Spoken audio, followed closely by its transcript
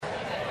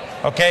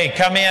Okay,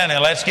 come in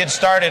and let's get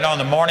started on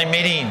the morning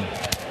meeting.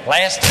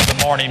 Last of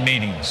the morning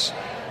meetings.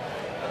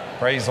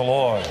 Praise the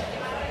Lord.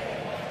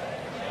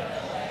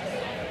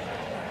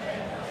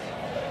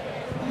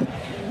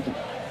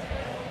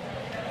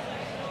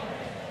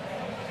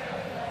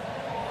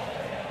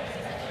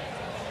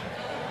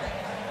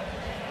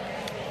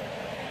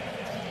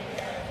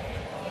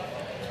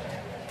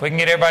 If we can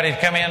get everybody to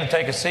come in and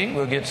take a seat,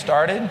 we'll get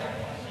started.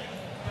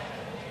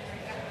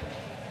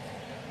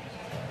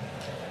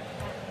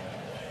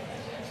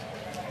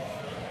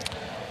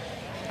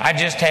 I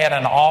just had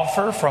an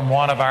offer from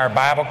one of our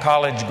Bible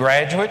college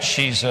graduates.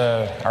 She's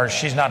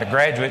not a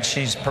graduate.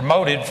 She's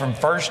promoted from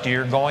first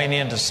year going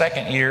into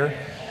second year.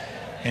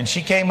 And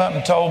she came up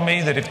and told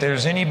me that if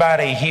there's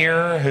anybody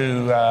here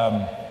who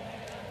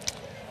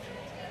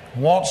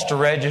wants to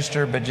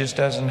register but just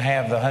doesn't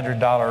have the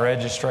 $100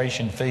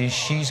 registration fee,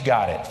 she's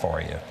got it for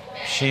you.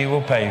 She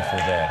will pay for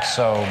that.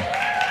 So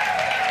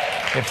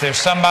if there's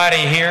somebody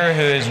here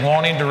who is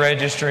wanting to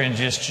register and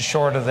just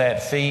short of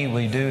that fee,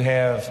 we do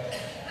have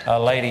a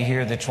lady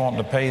here that's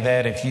wanting to pay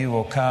that. If you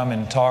will come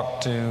and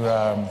talk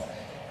to,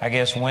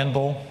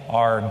 Wendell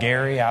or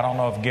Gary. I don't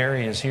know if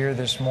Gary is here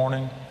this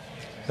morning.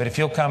 But if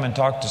you'll come and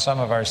talk to some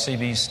of our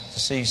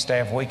CBC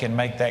staff, we can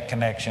make that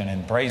connection.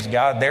 And praise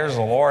God, there's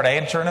the Lord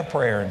answering a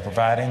prayer and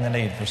providing the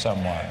need for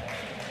someone.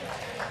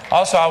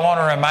 Also, I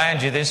want to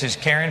remind you, this is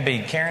Karen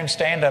Bean. Karen,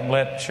 stand up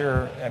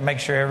and make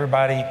sure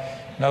everybody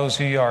knows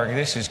who you are.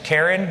 This is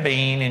Karen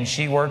Bean, and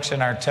she works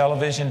in our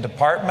television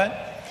department.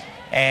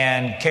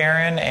 And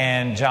Karen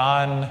and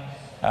John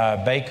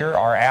Baker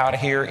are out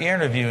here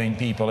interviewing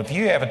people. If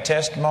you have a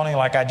testimony,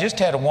 like I just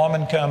had a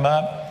woman come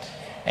up,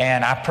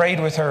 and I prayed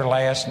with her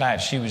last night.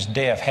 She was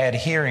deaf, had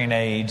hearing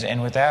aids,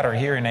 and without her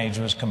hearing aids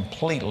was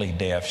completely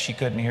deaf. She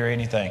couldn't hear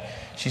anything.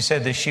 She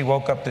said that she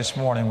woke up this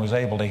morning, was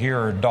able to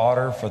hear her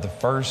daughter for the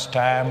first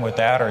time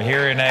without her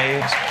hearing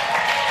aids,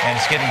 and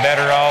it's getting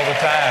better all the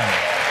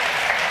time.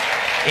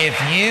 If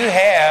you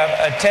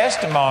have a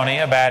testimony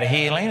about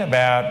healing,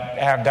 about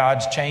how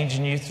God's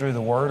changing you through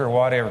the Word or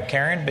whatever,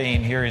 Karen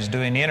Bean here is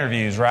doing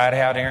interviews right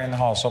out here in the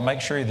hall. So make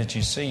sure that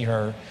you see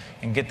her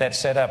and get that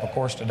set up. Of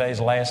course, today's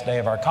the last day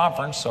of our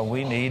conference, so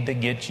we need to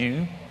get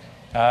you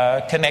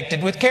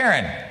connected with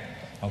Karen.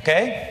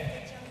 Okay?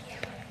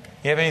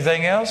 You have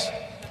anything else?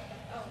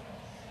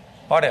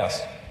 What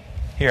else?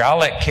 Here, I'll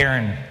let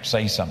Karen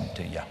say something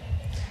to you.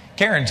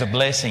 Karen's a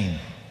blessing.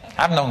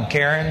 I've known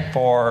Karen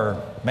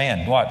for,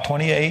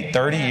 28,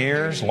 30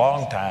 years?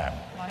 Long time.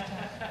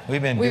 We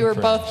were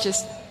both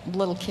just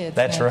little kids.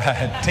 That's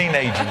right.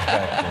 Teenagers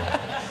back there.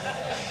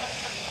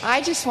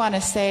 I just want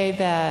to say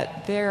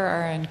that there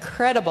are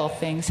incredible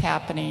things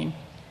happening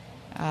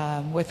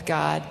with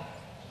God.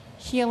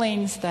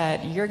 Healings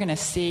that you're going to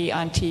see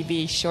on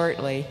TV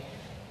shortly.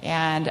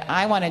 And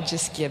I want to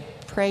just give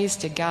praise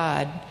to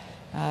God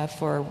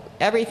for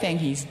everything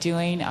He's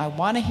doing. I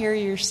want to hear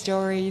your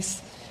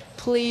stories.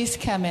 Please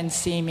come and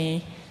see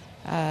me.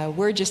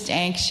 We're just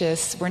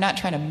anxious. We're not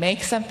trying to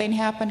make something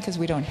happen because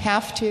we don't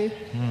have to.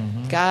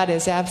 Mm-hmm. God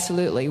is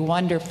absolutely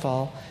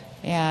wonderful.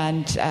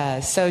 And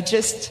so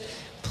just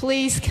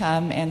please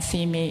come and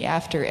see me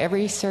after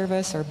every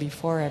service or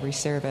before every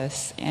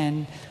service.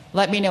 And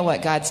let me know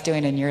what God's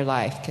doing in your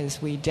life, because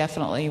we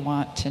definitely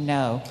want to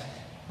know.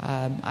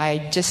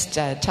 I just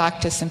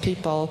talked to some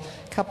people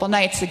a couple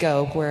nights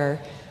ago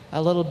where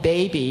a little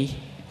baby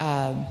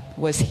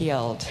was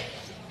healed.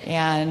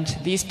 And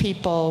these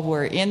people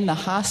were in the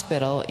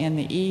hospital, in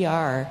the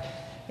ER,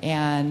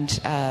 and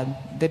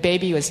the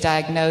baby was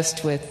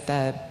diagnosed with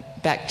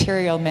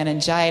bacterial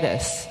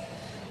meningitis.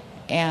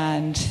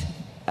 And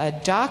a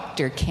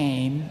doctor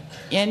came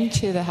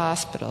into the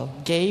hospital,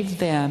 gave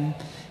them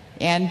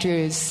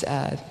Andrew's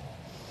a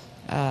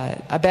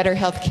better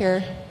health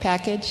care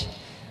package.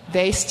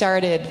 They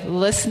started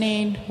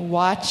listening,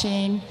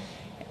 watching,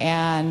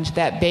 and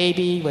that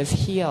baby was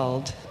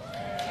healed.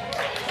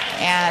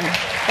 And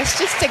it's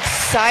just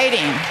exciting.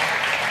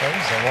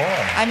 Praise the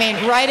Lord. I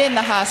mean, right in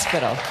the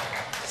hospital.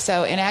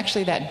 So, and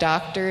actually that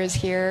doctor is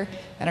here.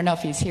 I don't know if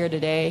he's here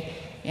today.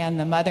 And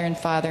the mother and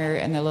father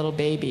and the little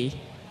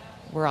baby,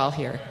 we're all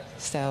here.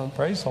 So,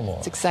 praise the Lord.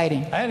 It's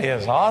exciting. That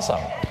is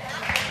awesome.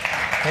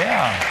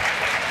 Yeah.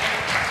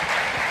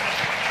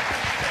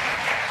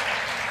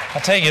 I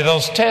tell you,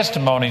 those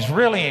testimonies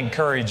really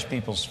encourage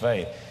people's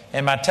faith.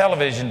 And my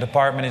television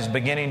department is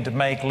beginning to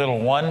make little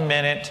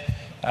 1-minute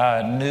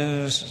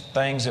news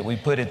things that we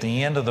put at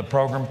the end of the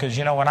program, because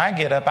when I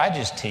get up, I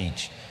just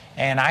teach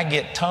and I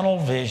get tunnel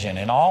vision,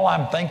 and all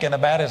I'm thinking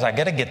about is I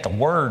got to get the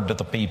word to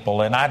the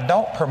people, and I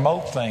don't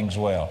promote things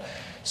well.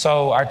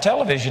 So our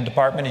television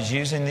department is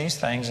using these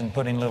things and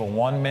putting little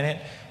 1-minute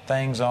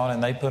things on,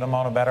 and they put them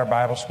on about our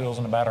Bible schools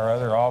and about our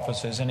other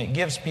offices, and it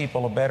gives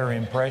people a better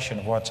impression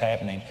of what's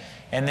happening.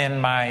 And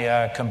then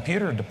my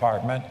computer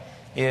department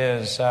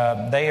is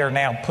they are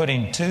now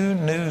putting 2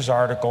 news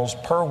articles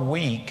per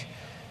week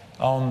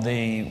on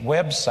the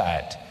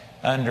website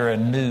under a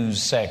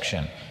news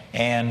section.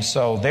 And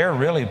so they're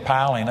really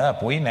piling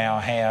up. We now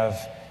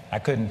have, I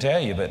couldn't tell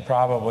you, but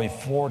probably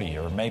 40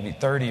 or maybe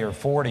 30 or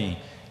 40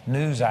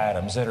 news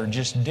items that are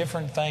just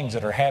different things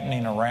that are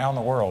happening around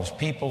the world,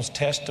 people's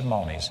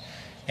testimonies,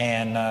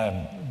 and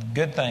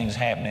good things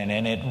happening,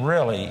 and it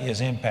really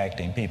is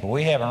impacting people.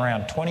 We have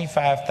around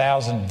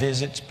 25,000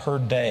 visits per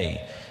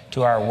day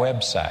to our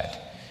website.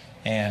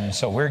 And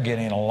so we're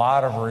getting a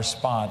lot of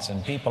response,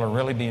 and people are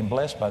really being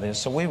blessed by this.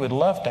 So we would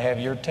love to have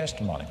your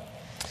testimony.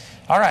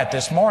 All right,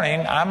 this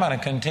morning I'm going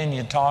to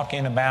continue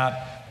talking about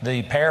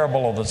the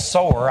parable of the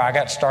sower. I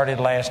got started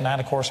last night.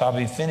 Of course, I'll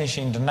be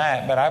finishing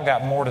tonight, but I've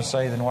got more to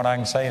say than what I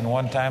can say in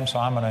one time, so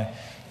I'm going to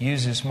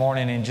use this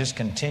morning and just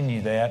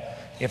continue that.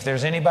 If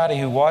there's anybody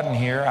who wasn't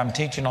here, I'm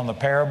teaching on the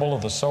parable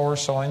of the sower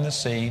sowing the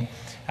seed.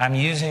 I'm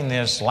using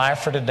this Life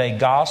for Today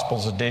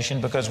Gospels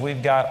edition because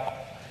we've got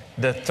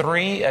the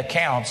 3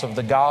 accounts of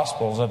the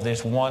Gospels of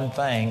this one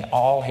thing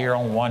all here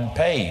on one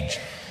page.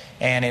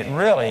 And it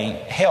really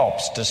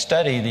helps to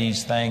study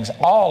these things,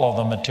 all of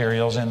the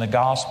materials in the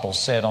Gospels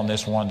said on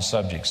this one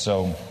subject.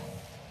 So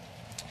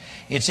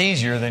it's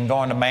easier than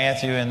going to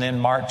Matthew and then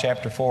Mark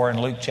chapter 4 and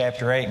Luke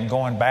chapter 8 and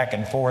going back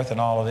and forth and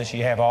all of this.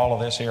 You have all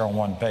of this here on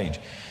one page.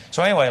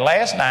 So anyway,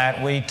 last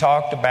night we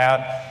talked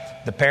about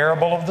the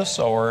parable of the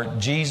sower,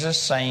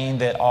 Jesus saying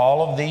that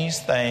all of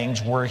these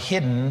things were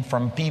hidden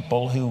from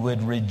people who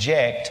would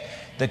reject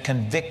the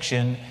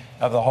conviction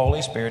of the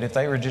Holy Spirit. If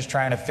they were just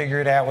trying to figure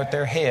it out with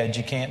their heads,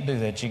 you can't do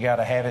that. You got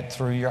to have it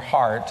through your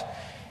heart.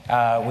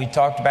 We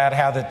talked about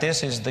how that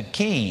this is the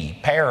key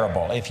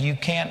parable. If you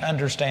can't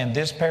understand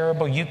this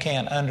parable, you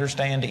can't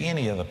understand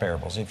any of the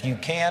parables. If you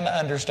can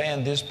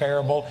understand this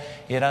parable,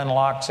 it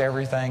unlocks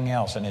everything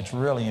else, and it's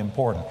really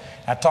important.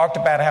 I talked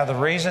about how the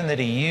reason that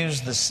he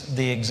used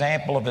the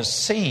example of a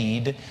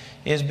seed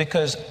is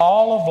because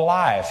all of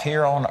life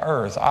here on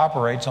earth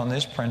operates on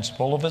this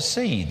principle of a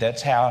seed.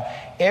 That's how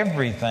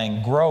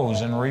everything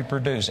grows and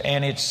reproduces,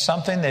 and it's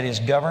something that is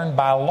governed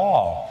by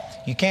law.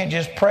 You can't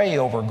just pray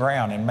over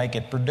ground and make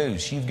it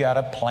produce. You've got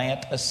to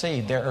plant a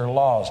seed. There are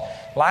laws.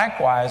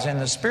 Likewise, in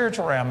the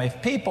spiritual realm,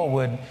 if people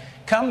would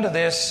come to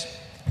this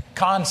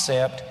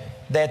concept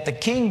that the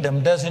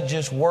kingdom doesn't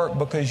just work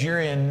because you're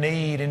in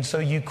need, and so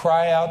you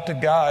cry out to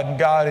God, and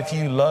God, if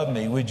you love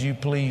me, would you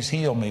please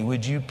heal me?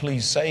 Would you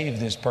please save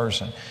this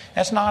person?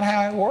 That's not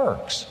how it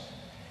works.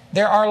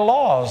 There are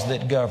laws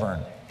that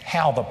govern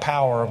how the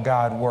power of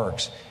God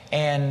works.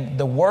 And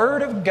the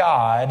Word of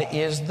God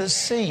is the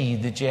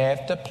seed that you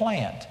have to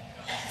plant.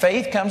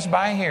 Faith comes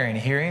by hearing,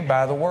 hearing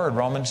by the Word,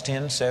 Romans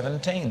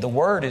 10:17. The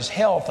Word is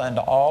health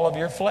unto all of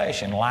your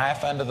flesh and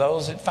life unto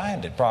those that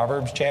find it.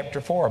 Proverbs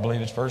chapter 4, I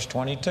believe it's verse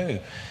 22.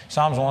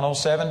 Psalms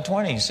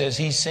 107:20 says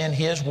He sent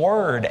His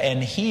Word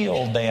and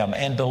healed them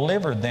and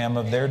delivered them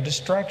of their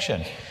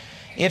destruction.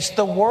 It's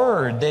the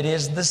Word that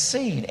is the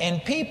seed.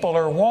 And people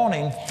are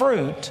wanting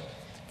fruit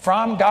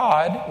from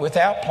God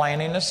without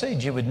planting a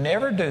seed. You would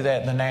never do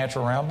that in the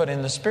natural realm, but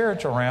in the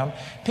spiritual realm,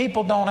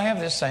 people don't have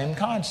this same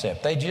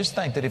concept. They just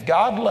think that if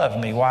God loved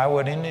me, why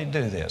wouldn't He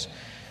do this?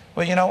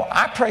 Well, you know,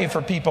 I pray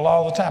for people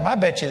all the time. I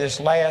bet you this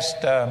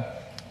last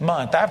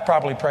month, I've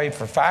probably prayed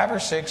for 5 or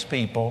 6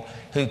 people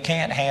who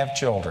can't have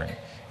children.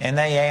 And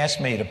they ask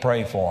me to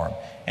pray for them.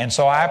 And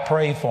so I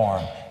pray for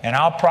them. And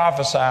I'll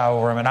prophesy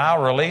over them. And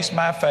I'll release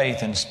my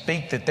faith and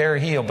speak that they're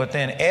healed. But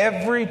then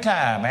every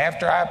time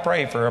after I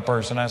pray for a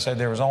person, I say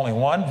there was only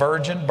one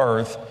virgin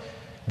birth.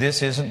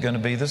 This isn't going to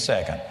be the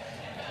second.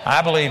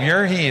 I believe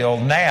you're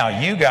healed.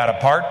 Now you got a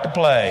part to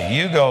play.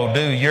 You go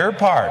do your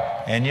part.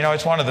 And you know,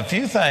 it's one of the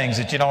few things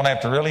that you don't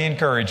have to really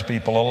encourage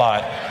people a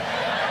lot.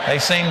 They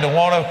seem to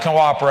want to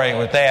cooperate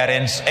with that.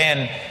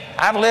 And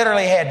I've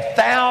literally had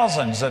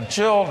thousands of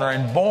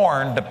children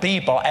born to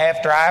people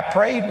after I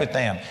prayed with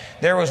them.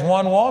 There was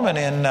one woman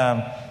in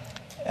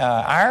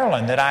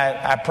Ireland that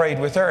I prayed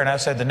with her, and I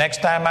said, the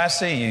next time I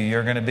see you,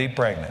 you're going to be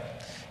pregnant.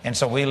 And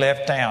so we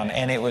left town,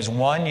 and it was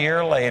 1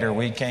 year later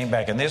we came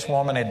back. And this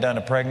woman had done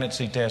a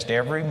pregnancy test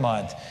every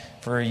month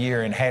for a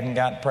year and hadn't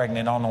gotten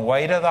pregnant. On the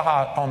way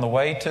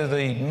to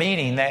the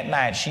meeting that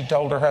night, she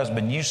told her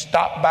husband, you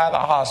stop by the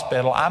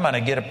hospital, I'm going to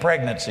get a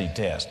pregnancy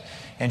test.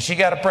 And she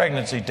got a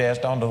pregnancy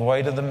test on the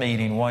way to the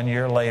meeting 1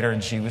 year later,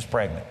 and she was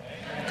pregnant.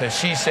 Because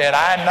she said,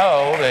 I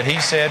know that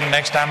he said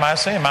next time I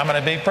see him, I'm going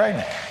to be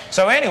pregnant.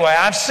 So anyway,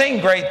 I've seen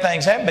great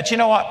things happen. But you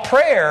know what?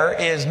 Prayer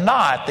is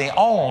not the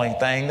only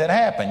thing that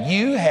happens.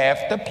 You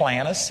have to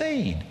plant a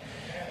seed.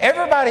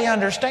 Everybody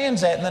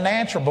understands that in the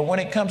natural, but when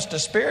it comes to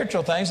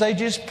spiritual things, they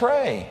just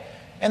pray.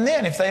 And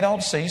then if they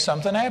don't see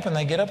something happen,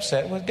 they get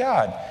upset with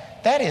God.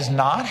 That is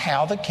not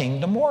how the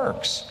kingdom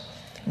works.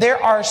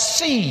 There are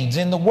seeds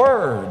in the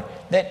Word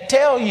that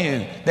tell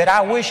you that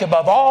I wish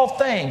above all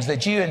things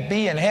that you would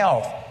be in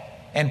health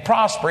and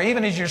prosper,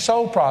 even as your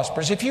soul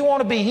prospers. If you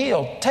want to be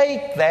healed,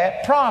 take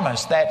that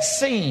promise, that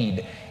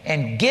seed,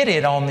 and get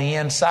it on the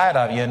inside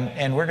of you.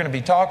 And we're going to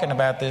be talking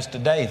about this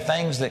today,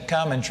 things that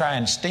come and try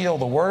and steal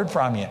the Word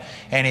from you.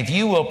 And if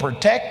you will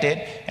protect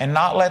it and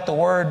not let the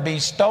Word be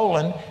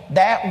stolen,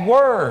 that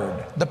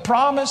Word, the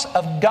promise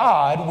of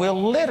God,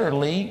 will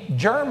literally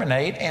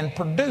germinate and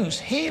produce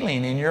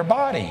healing in your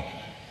body.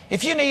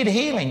 If you need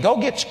healing, go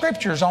get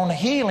scriptures on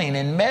healing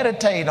and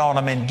meditate on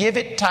them and give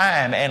it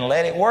time and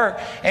let it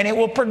work, and it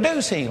will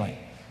produce healing.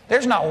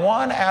 There's not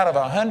one out of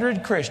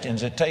 100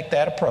 Christians that take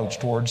that approach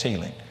towards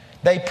healing.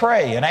 They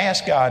pray and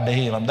ask God to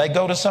heal them. They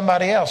go to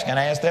somebody else and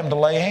ask them to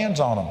lay hands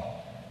on them.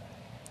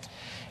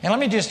 And let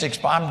me just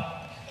explain. I'm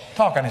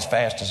talking as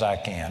fast as I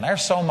can.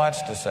 There's so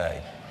much to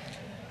say.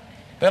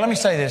 But let me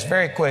say this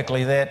very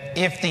quickly, that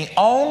if the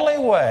only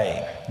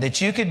way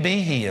that you could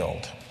be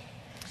healed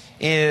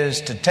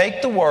is to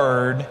take the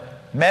Word,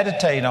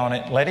 meditate on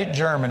it, let it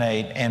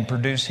germinate, and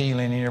produce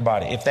healing in your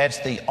body, if that's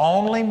the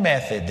only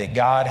method that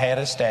God had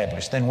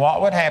established, then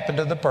what would happen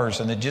to the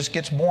person that just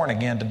gets born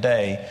again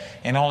today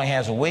and only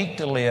has a week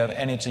to live,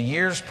 and it's a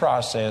year's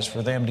process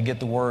for them to get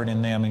the Word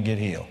in them and get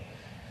healed?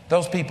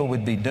 Those people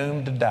would be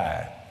doomed to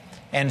die.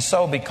 And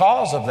so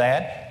because of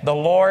that, the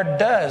Lord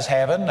does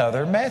have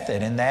another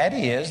method, and that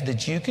is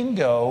that you can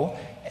go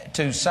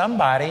to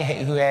somebody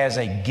who has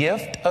a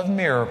gift of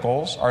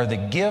miracles or the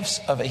gifts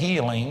of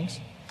healings,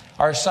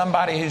 or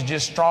somebody who's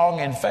just strong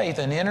in faith,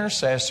 an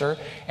intercessor,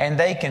 and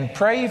they can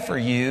pray for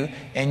you,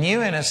 and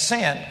you, in a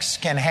sense,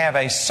 can have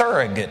a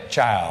surrogate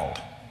child.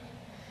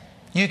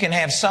 You can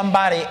have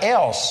somebody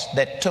else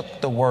that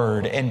took the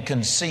Word and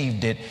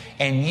conceived it,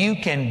 and you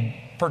can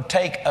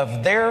partake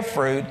of their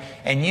fruit,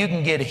 and you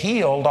can get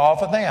healed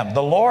off of them.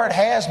 The Lord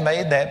has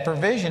made that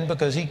provision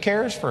because He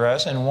cares for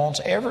us and wants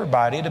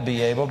everybody to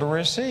be able to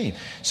receive.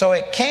 So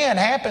it can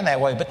happen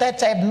that way, but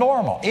that's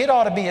abnormal. It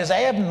ought to be as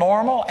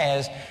abnormal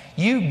as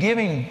you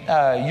giving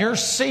your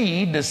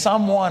seed to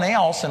someone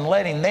else and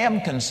letting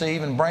them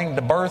conceive and bring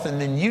to birth, and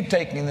then you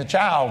taking the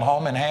child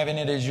home and having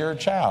it as your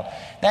child.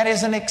 That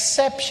is an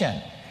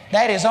exception.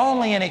 That is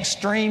only in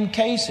extreme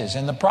cases.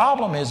 And the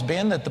problem has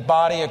been that the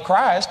body of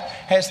Christ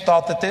has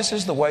thought that this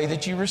is the way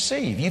that you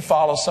receive. You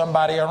follow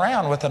somebody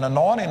around with an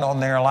anointing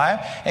on their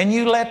life, and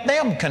you let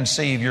them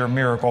conceive your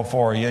miracle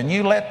for you, and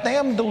you let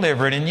them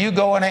deliver it, and you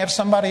go and have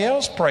somebody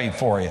else pray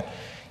for you.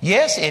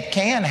 Yes, it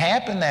can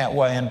happen that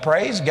way, and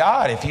praise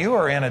God, if you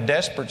are in a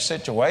desperate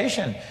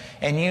situation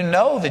and you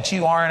know that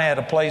you aren't at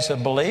a place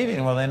of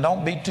believing, well, then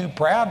don't be too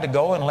proud to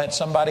go and let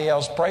somebody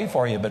else pray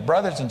for you. But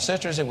brothers and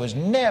sisters, it was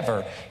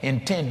never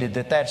intended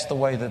that that's the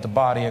way that the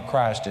body of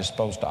Christ is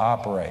supposed to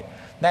operate.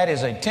 That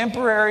is a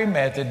temporary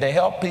method to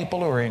help people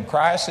who are in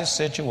crisis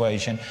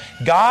situation.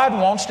 God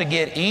wants to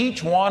get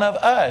each one of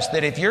us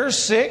that if you're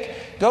sick,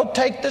 go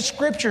take the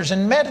scriptures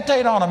and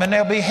meditate on them, and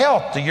there'll be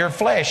health to your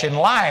flesh and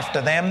life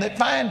to them that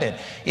find it.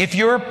 If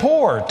you're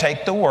poor,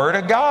 take the Word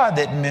of God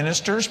that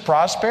ministers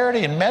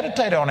prosperity and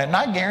meditate on it. And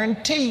I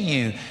guarantee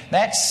you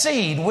that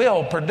seed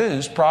will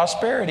produce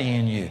prosperity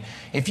in you.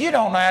 If you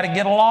don't know how to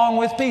get along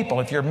with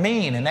people, if you're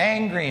mean and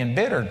angry and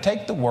bitter,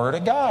 take the Word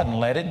of God and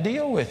let it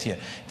deal with you.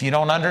 If you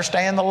don't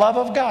understand the love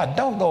of God,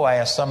 don't go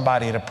ask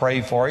somebody to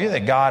pray for you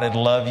that God would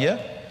love you.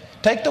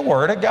 Take the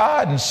Word of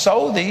God and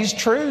sow these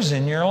truths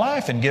in your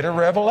life and get a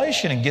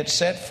revelation and get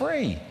set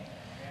free.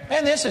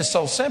 Man, this is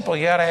so simple.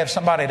 You got to have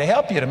somebody to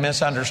help you to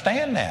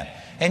misunderstand that.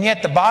 And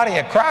yet the body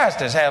of Christ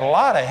has had a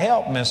lot of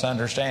help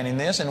misunderstanding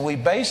this, and we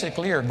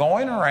basically are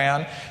going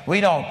around. We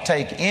don't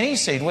take any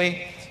seed.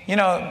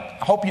 I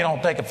hope you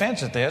don't take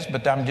offense at this,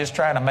 but I'm just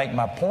trying to make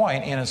my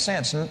point in a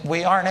sense.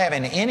 We aren't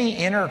having any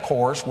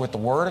intercourse with the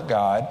Word of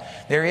God.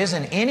 There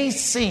isn't any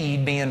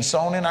seed being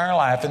sown in our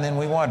life, and then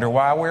we wonder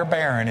why we're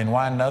barren and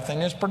why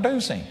nothing is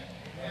producing.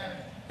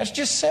 That's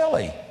just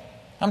silly.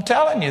 I'm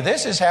telling you,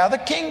 this is how the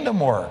kingdom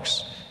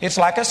works. It's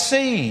like a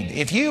seed.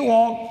 If you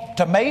want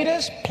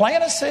tomatoes,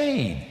 plant a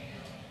seed.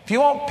 If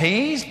you want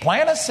peas,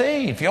 plant a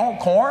seed. If you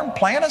want corn,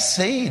 plant a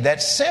seed.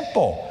 That's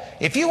simple.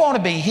 If you want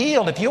to be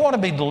healed, if you want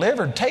to be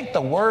delivered, take the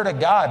Word of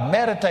God,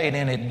 meditate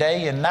in it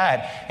day and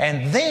night,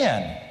 and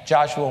then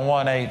Joshua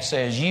 1:8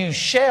 says, you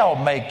shall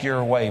make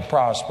your way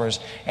prosperous,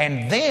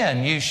 and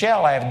then you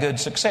shall have good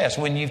success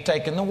when you've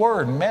taken the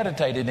Word and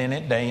meditated in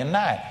it day and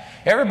night.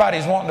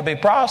 Everybody's wanting to be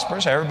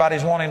prosperous,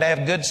 everybody's wanting to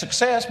have good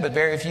success, but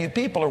very few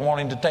people are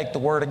wanting to take the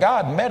Word of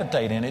God and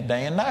meditate in it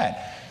day and night.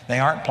 They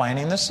aren't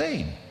planting the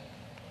seed.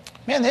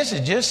 Man, this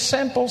is just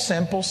simple.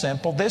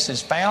 This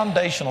is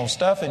foundational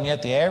stuff, and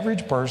yet the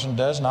average person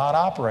does not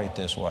operate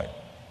this way.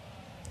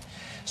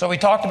 So we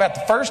talked about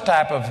the first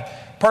type of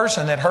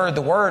person that heard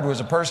the Word was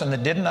a person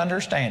that didn't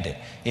understand it.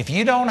 If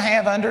you don't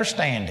have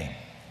understanding,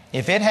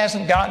 if it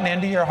hasn't gotten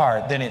into your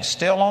heart, then it's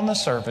still on the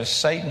surface.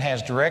 Satan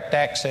has direct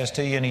access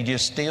to you, and he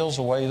just steals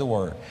away the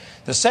Word.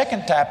 The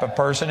second type of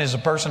person is a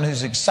person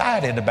who's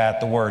excited about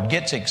the Word,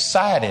 gets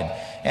excited.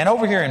 And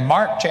over here in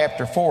Mark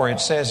chapter 4, it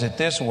says it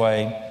this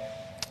way.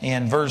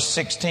 In verse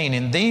 16,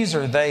 and these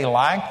are they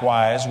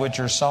likewise which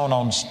are sown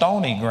on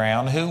stony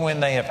ground, who when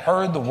they have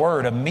heard the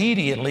word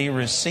immediately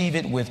receive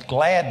it with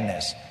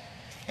gladness,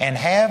 and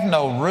have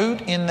no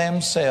root in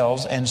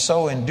themselves, and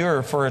so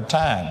endure for a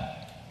time.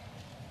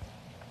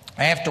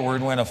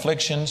 Afterward, when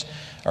afflictions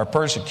or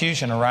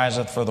persecution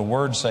ariseth for the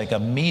word's sake,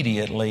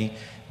 immediately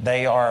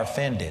they are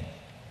offended.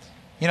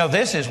 You know,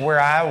 this is where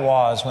I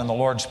was when the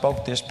Lord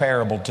spoke this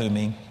parable to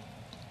me.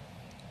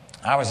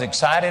 I was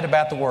excited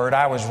about the Word.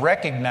 I was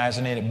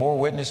recognizing it. It bore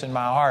witness in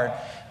my heart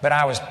but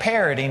I was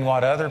parroting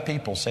what other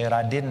people said.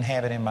 I didn't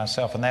have it in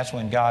myself. And that's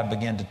when God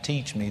began to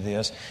teach me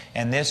this.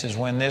 And this is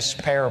when this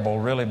parable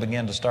really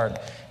began to start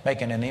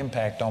making an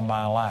impact on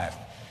my life.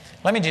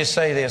 Let me just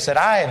say this, that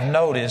I have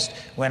noticed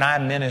when I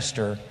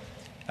minister,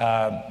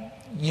 where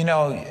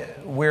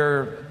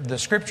the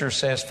Scripture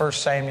says, 1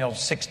 Samuel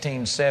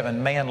 16:7,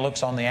 man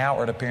looks on the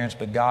outward appearance,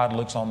 but God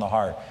looks on the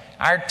heart.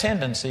 Our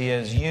tendency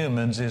as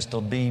humans is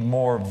to be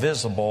more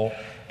visible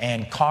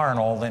and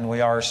carnal than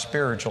we are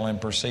spiritual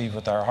and perceived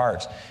with our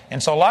hearts.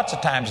 And so lots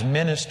of times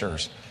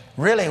ministers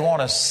really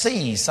want to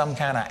see some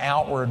kind of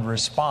outward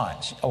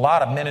response. A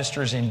lot of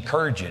ministers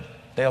encourage it.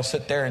 They'll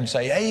sit there and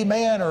say,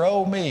 amen, or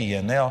oh me,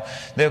 and they'll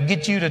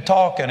get you to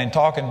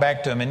talking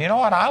back to them. And you know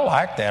what? I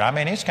like that. I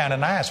mean, it's kind of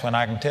nice when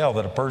I can tell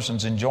that a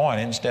person's enjoying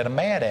it instead of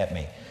mad at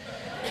me.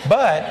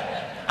 But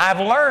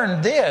I've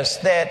learned this,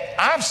 that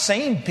I've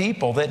seen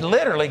people that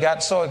literally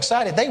got so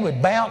excited, they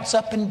would bounce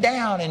up and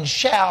down and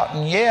shout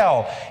and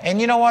yell. And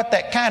you know what?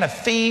 That kind of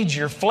feeds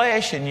your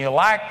flesh, and you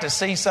like to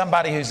see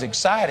somebody who's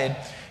excited.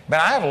 But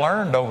I've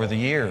learned over the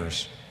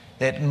years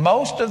that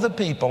most of the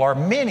people, or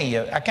many,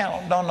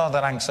 don't know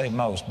that I can say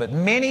most, but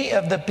many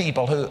of the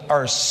people who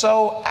are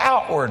so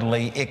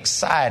outwardly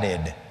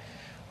excited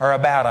are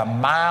about a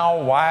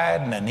mile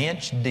wide and an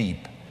inch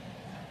deep.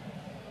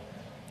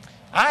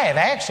 I have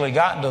actually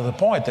gotten to the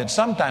point that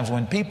sometimes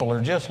when people are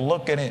just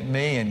looking at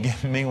me and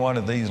giving me one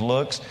of these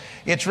looks,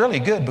 it's really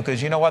good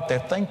because you know what they're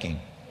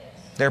thinking.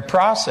 They're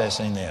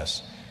processing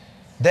this.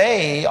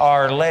 They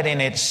are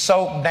letting it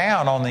soak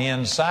down on the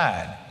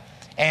inside.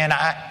 And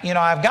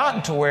I've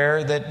gotten to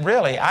where that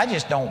really I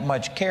just don't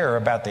much care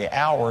about the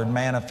outward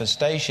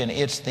manifestation.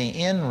 It's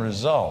the end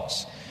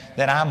results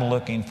that I'm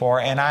looking for.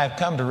 And I've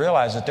come to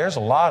realize that there's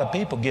a lot of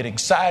people get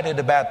excited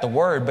about the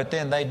Word, but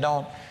then they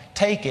don't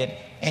take it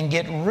and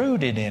get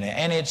rooted in it.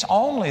 And it's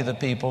only the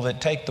people that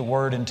take the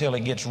Word until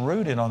it gets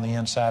rooted on the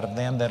inside of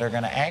them that are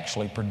going to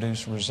actually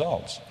produce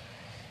results.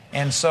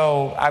 And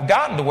so I've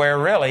gotten to where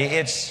really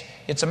it's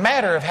a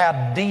matter of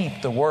how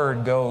deep the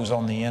Word goes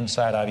on the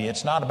inside of you.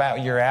 It's not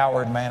about your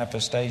outward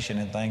manifestation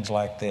and things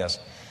like this.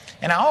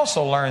 And I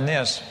also learned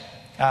this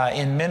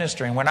in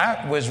ministering. When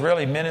I was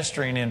really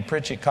ministering in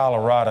Pritchett,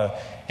 Colorado,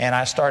 and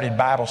I started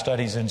Bible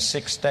studies in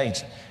 6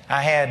 states,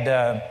 I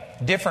had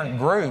different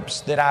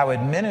groups that I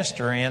would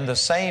minister in the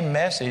same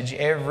message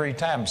every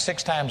time,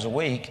 6 times a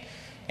week.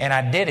 And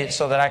I did it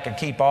so that I could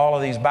keep all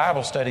of these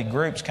Bible study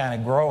groups kind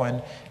of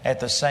growing at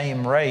the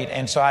same rate.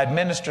 And so I'd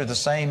minister the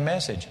same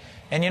message.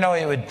 And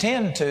it would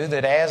tend to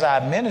that as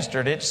I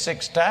ministered it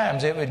 6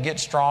 times, it would get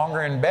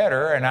stronger and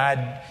better, and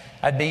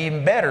I'd be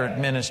even better at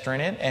ministering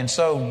it. And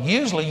so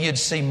usually you'd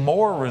see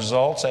more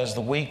results as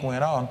the week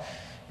went on.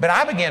 But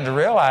I began to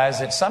realize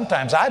that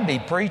sometimes I'd be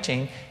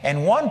preaching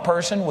and one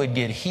person would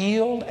get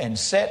healed and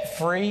set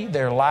free.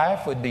 Their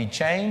life would be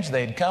changed.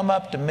 They'd come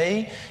up to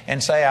me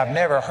and say, I've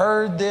never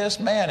heard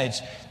this. Man,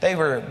 they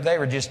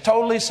were just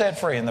totally set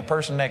free, and the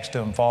person next to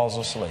them falls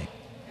asleep.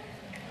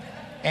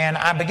 And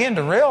I began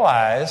to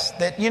realize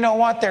that, you know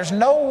what, there's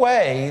no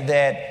way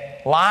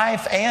that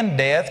life and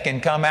death can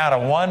come out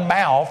of one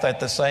mouth at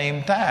the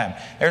same time.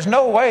 There's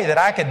no way that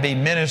I could be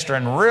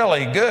ministering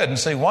really good and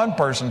see one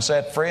person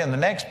set free and the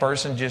next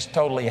person just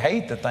totally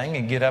hate the thing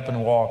and get up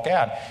and walk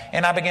out.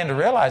 And I began to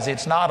realize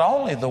it's not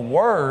only the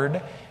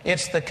Word,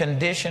 it's the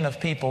condition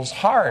of people's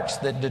hearts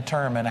that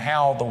determine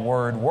how the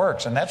Word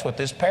works. And that's what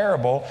this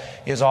parable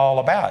is all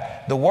about.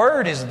 The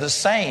Word is the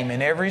same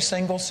in every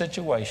single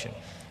situation.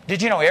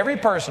 Did you know every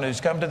person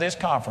who's come to this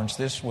conference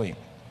this week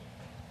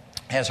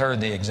has heard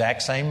the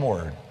exact same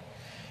word?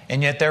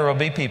 And yet there will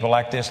be people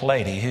like this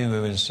lady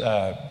who is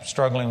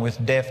struggling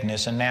with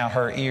deafness, and now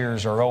her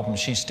ears are open.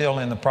 She's still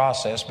in the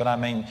process,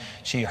 but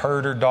she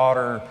heard her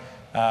daughter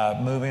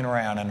moving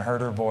around and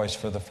heard her voice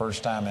for the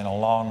first time in a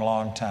long,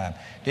 long time.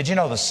 Did you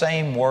know the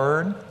same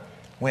word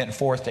went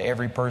forth to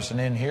every person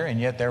in here, and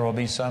yet there will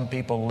be some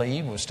people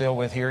leave still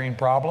with hearing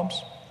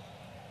problems?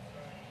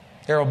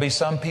 There will be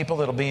some people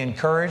that will be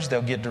encouraged.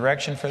 They'll get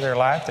direction for their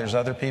life. There's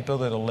other people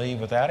that will leave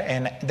without it.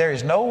 And there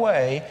is no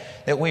way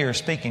that we are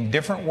speaking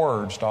different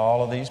words to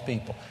all of these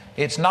people.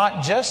 It's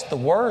not just the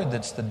word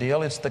that's the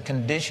deal. It's the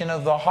condition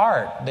of the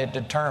heart that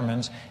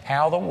determines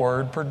how the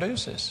word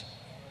produces.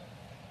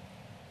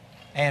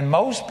 And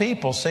most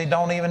people,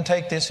 don't even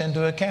take this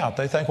into account.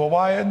 They think, well,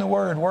 why isn't the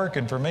word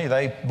working for me?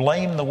 They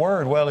blame the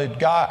word. Well,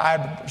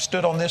 I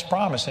stood on this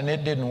promise and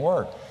it didn't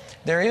work.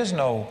 There is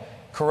no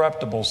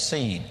corruptible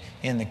seed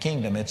in the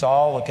kingdom. It's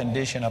all a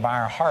condition of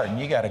our heart, and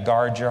you got to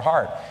guard your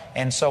heart.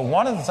 And so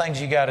one of the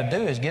things you got to do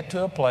is get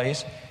to a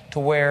place to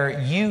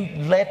where you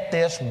let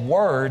this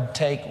word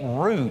take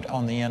root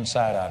on the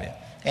inside of you.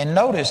 And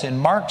notice in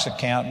Mark's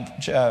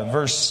account,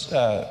 verse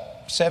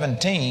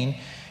 17,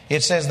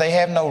 it says they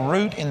have no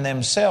root in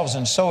themselves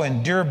and so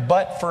endure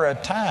but for a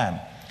time.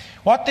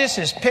 What this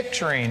is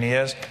picturing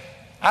is,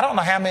 I don't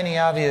know how many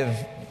of you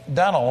have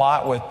done a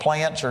lot with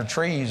plants or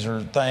trees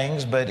or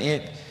things, but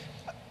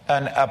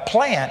a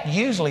plant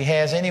usually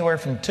has anywhere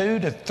from 2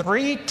 to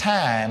 3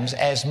 times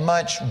as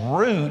much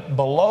root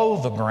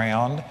below the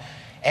ground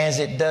as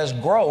it does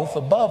growth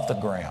above the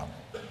ground.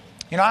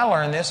 You know, I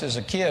learned this as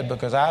a kid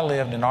because I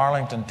lived in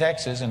Arlington,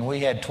 Texas, and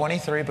we had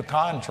 23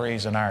 pecan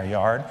trees in our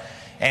yard.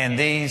 And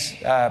these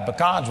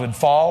pecans would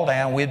fall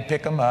down, we'd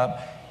pick them up,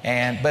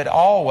 but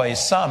always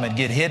some would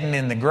get hidden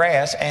in the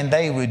grass, and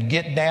they would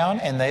get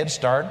down and they'd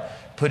start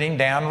putting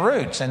down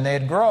roots, and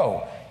they'd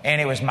grow. And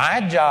it was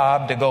my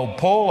job to go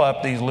pull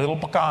up these little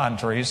pecan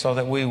trees so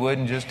that we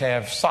wouldn't just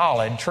have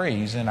solid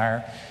trees in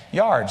our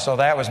yard. So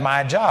that was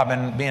my job.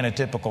 And being a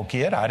typical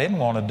kid, I didn't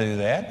want to do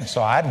that. And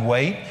so I'd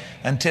wait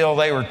until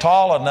they were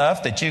tall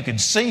enough that you could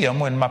see them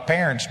when my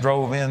parents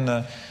drove in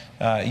the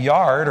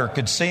yard, or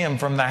could see them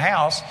from the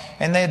house.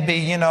 And they'd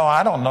be,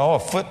 a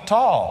foot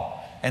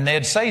tall. And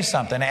they'd say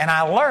something. And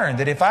I learned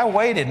that if I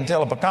waited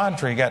until a pecan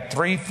tree got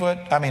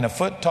a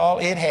foot tall,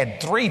 it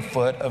had 3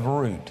 foot of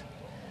root.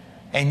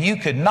 And you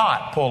could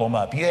not pull them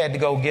up. You had to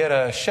go get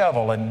a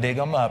shovel and dig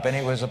them up, and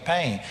it was a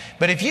pain.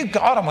 But if you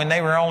got them when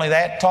they were only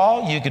that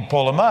tall, you could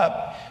pull them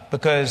up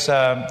because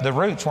the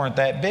roots weren't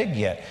that big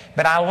yet.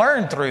 But I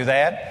learned through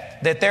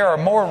that there are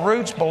more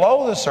roots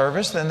below the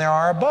surface than there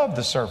are above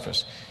the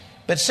surface.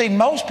 But see,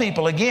 most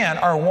people, again,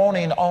 are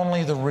wanting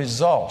only the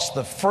results,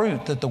 the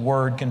fruit that the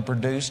Word can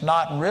produce,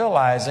 not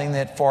realizing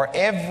that for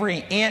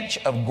every inch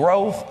of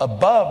growth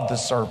above the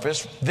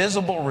surface,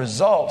 visible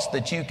results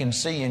that you can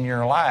see in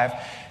your life,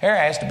 there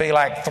has to be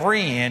like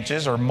 3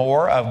 inches or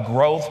more of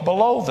growth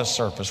below the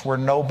surface where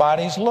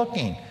nobody's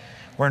looking,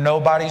 where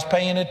nobody's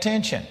paying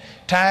attention.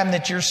 Time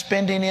that you're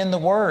spending in the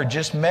Word,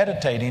 just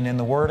meditating in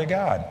the Word of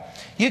God.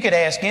 You could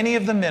ask any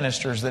of the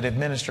ministers that have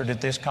ministered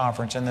at this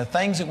conference, and the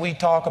things that we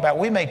talk about,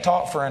 we may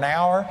talk for an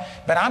hour,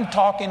 but I'm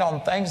talking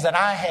on things that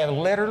I have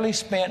literally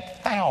spent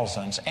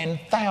thousands and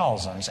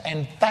thousands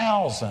and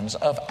thousands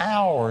of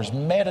hours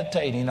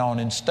meditating on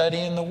and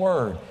studying the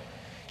Word.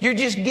 You're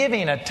just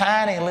giving a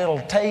tiny little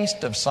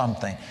taste of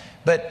something.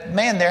 But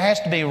man, there has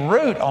to be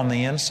root on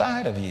the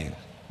inside of you.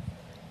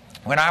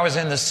 When I was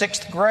in the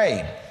 6th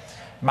grade,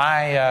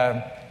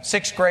 my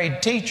 6th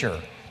grade teacher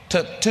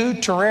took 2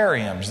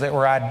 terrariums that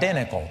were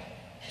identical,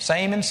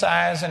 same in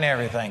size and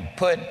everything,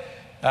 put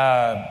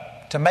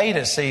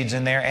tomato seeds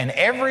in there, and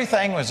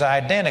everything was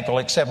identical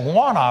except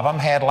one of them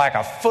had like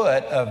a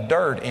foot of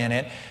dirt in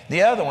it.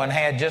 The other one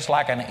had just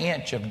like an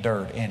inch of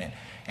dirt in it.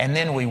 And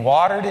then we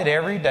watered it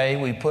every day.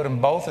 We put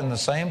them both in the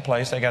same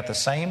place. They got the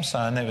same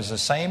sun. It was the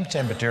same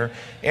temperature.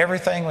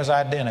 Everything was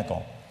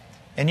identical.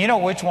 And you know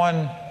which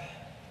one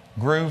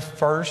grew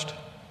first?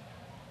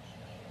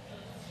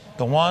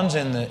 The one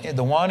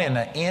in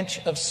an inch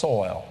of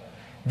soil.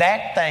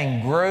 That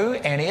thing grew,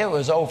 and it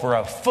was over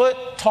a foot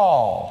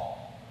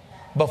tall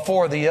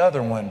before the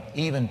other one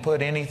even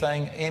put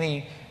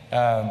any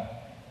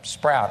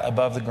sprout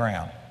above the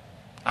ground.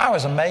 I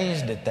was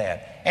amazed at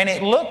that. And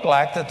it looked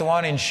like that the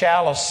one in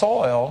shallow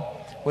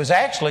soil was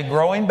actually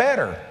growing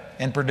better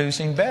and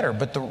producing better.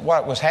 But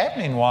what was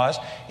happening was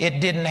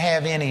it didn't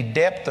have any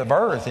depth of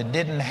earth. It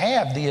didn't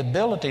have the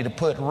ability to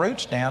put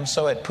roots down,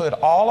 so it put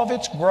all of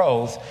its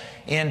growth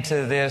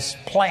into this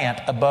plant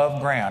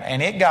above ground.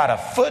 And it got a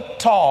foot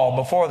tall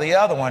before the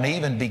other one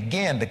even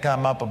began to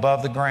come up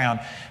above the ground.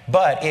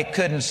 But it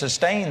couldn't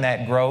sustain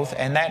that growth,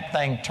 and that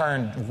thing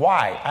turned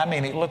white. I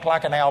mean, it looked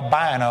like an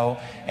albino,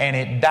 and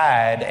it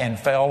died and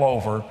fell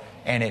over,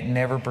 and it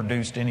never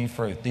produced any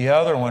fruit. The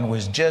other one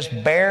was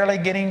just barely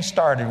getting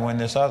started when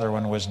this other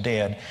one was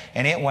dead,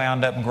 and it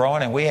wound up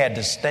growing, and we had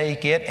to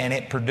stake it, and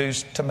it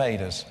produced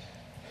tomatoes.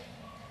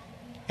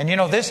 And you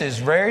know, this is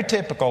very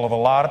typical of a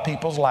lot of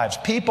people's lives.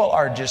 People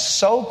are just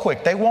so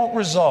quick. They want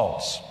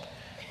results.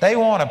 They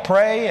want to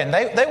pray, and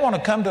they want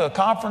to come to a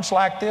conference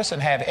like this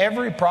and have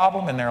every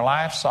problem in their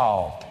life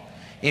solved.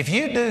 If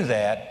you do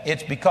that,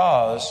 it's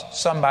because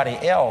somebody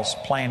else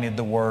planted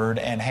the Word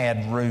and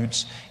had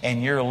roots,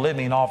 and you're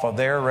living off of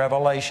their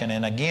revelation.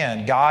 And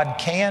again, God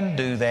can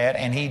do that,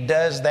 and He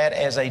does that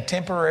as a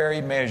temporary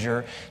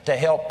measure to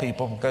help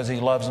people because He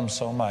loves them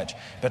so much.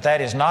 But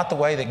that is not the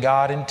way that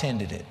God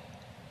intended it.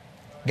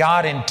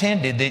 God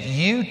intended that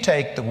you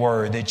take the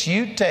Word, that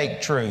you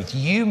take truth,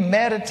 you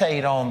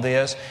meditate on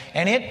this,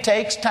 and it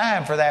takes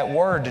time for that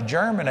Word to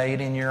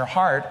germinate in your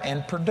heart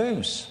and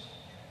produce.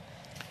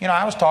 You know,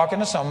 I was talking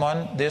to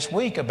someone this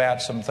week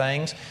about some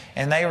things,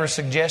 and they were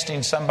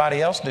suggesting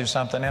somebody else do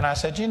something, and I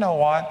said, you know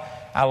what?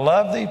 I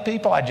love these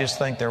people. I just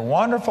think they're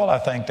wonderful. I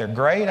think they're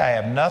great. I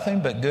have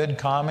nothing but good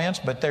comments,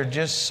 but they're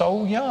just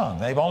so young.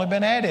 They've only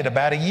been at it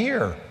about a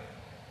year.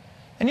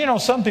 And you know,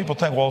 some people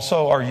think, well,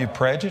 so are you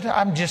prejudiced?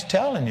 I'm just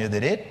telling you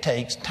that it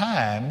takes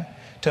time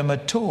to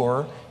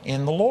mature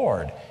in the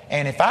Lord.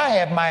 And if I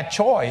have my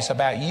choice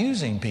about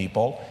using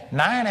people,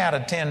 9 out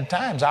of 10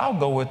 times I'll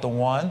go with the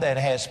one that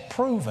has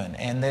proven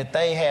and that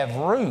they have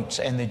roots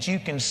and that you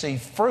can see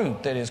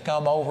fruit that has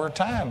come over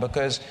time,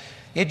 because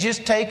it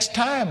just takes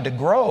time to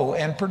grow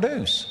and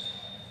produce.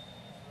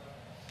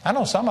 I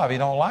know some of you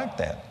don't like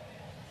that.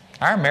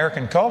 Our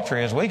American culture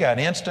is we got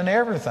instant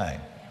everything.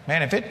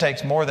 Man, if it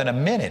takes more than a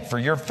minute for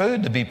your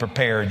food to be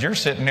prepared, you're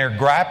sitting there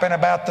griping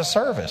about the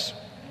service.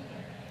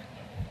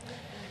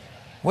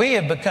 We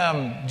have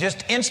become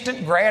just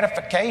instant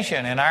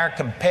gratification in our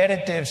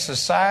competitive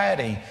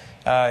society.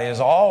 is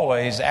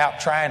always out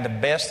trying to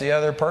best the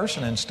other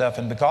person and stuff.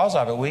 And because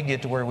of it, we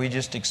get to where we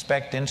just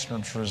expect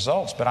instant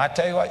results. But I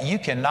tell you what, you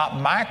cannot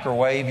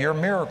microwave your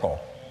miracle.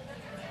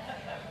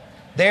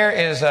 There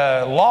is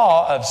a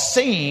law of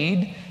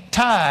seed,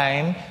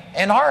 time,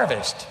 and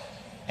harvest.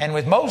 And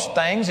with most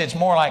things, it's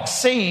more like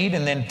seed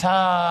and then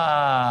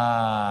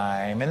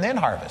time and then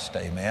harvest.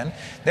 Amen.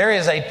 There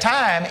is a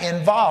time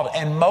involved,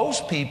 and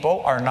most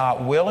people are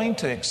not willing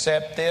to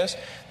accept this.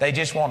 They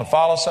just want to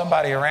follow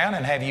somebody around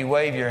and have you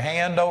wave your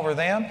hand over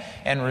them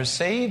and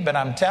receive. But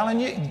I'm telling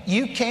you,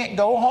 you can't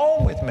go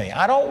home with me.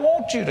 I don't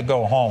want you to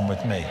go home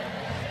with me.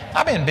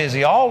 I've been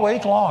busy all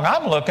week long.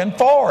 I'm looking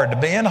forward to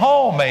being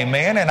home,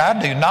 amen, and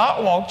I do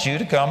not want you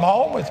to come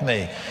home with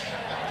me.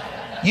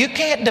 You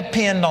can't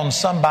depend on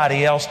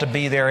somebody else to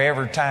be there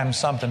every time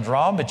something's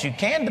wrong, but you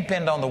can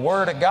depend on the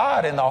Word of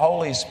God and the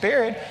Holy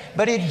Spirit,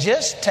 but it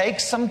just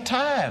takes some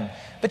time.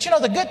 But you know,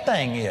 the good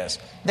thing is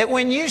that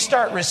when you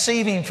start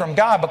receiving from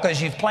God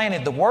because you've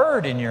planted the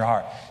Word in your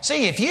heart.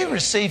 See, if you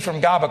receive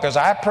from God because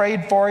I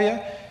prayed for you,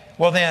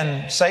 well,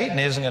 then Satan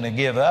isn't going to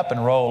give up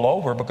and roll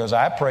over because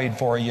I prayed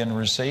for you and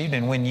received.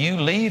 And when you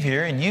leave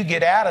here and you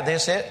get out of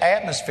this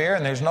atmosphere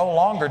and there's no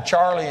longer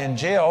Charlie and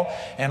Jill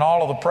and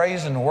all of the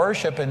praise and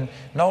worship, and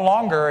no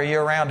longer are you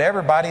around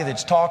everybody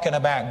that's talking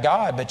about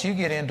God, but you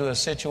get into a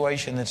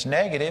situation that's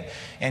negative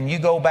and you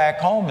go back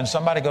home and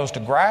somebody goes to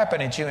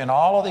griping at you and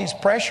all of these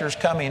pressures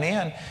coming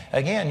in,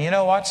 again, you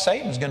know what?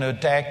 Satan's going to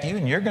attack you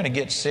and you're going to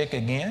get sick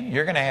again.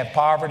 You're going to have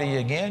poverty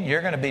again.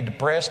 You're going to be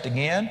depressed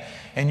again.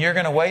 And you're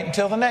going to wait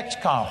until the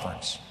next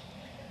conference.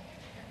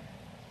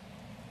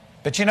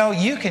 But you know,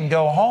 you can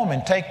go home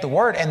and take the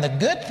Word. And the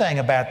good thing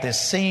about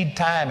this seed,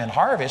 time, and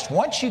harvest,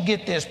 once you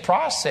get this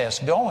process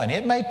going,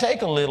 it may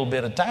take a little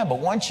bit of time, but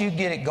once you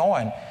get it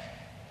going,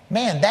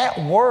 man, that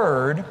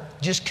Word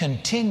just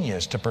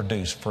continues to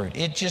produce fruit.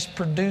 It just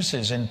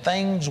produces and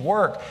things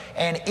work.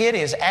 And it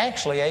is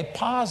actually a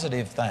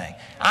positive thing.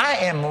 I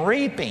am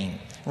reaping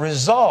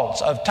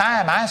results of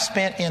time I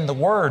spent in the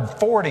Word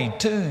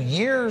 42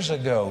 years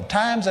ago.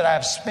 Times that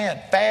I've spent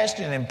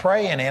fasting and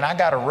praying, and I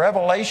got a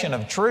revelation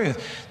of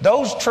truth.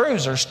 Those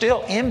truths are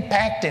still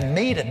impacting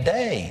me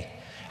today.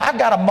 I've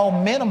got a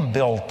momentum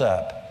built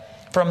up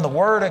from the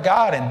Word of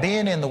God and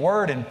being in the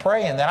Word and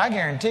praying that I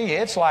guarantee you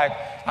it's like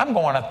I'm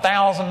going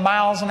 1,000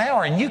 miles an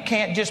hour, and you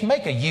can't just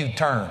make a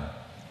U-turn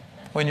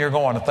when you're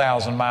going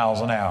 1,000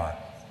 miles an hour.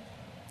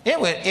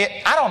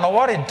 I don't know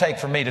what it'd take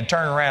for me to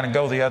turn around and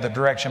go the other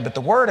direction, but the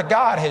Word of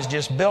God has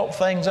just built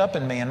things up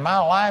in me, and my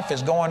life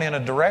is going in a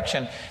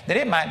direction that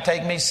it might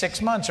take me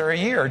 6 months or a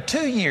year or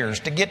 2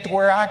 years to get to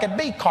where I could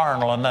be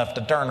carnal enough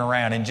to turn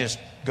around and just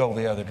go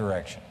the other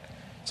direction.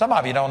 Some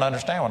of you don't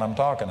understand what I'm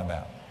talking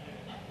about.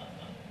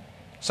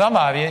 Some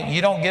of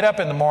you don't get up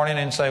in the morning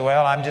and say,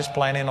 well, I'm just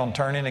planning on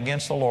turning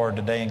against the Lord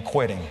today and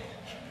quitting.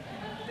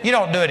 You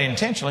don't do it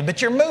intentionally,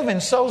 but you're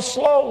moving so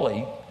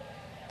slowly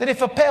that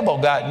if a pebble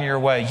got in your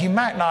way, you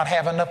might not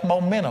have enough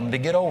momentum to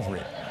get over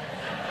it.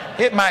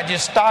 It might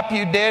just stop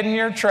you dead in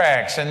your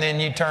tracks, and then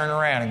you turn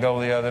around and go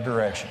the other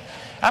direction.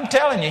 I'm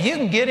telling you, you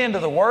can get into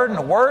the Word, and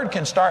the Word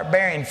can start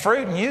bearing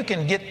fruit, and you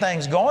can get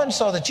things going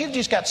so that you've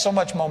just got so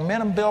much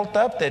momentum built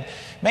up that,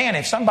 man,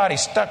 if somebody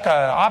stuck an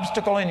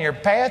obstacle in your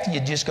path, you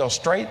just go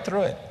straight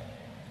through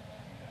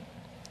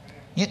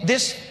it.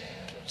 This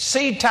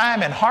seed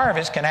time and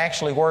harvest can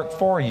actually work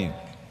for you.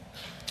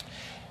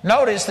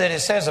 Notice that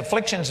it says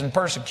afflictions and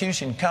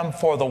persecution come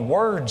for the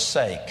Word's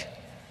sake.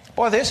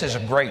 Boy, this is a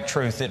great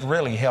truth that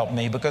really helped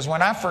me, because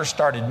when I first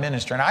started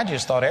ministering, I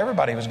just thought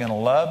everybody was going to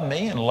love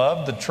me and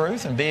love the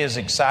truth and be as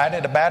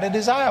excited about it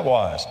as I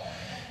was.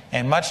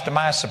 And much to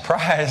my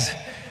surprise,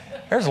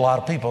 there's a lot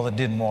of people that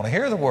didn't want to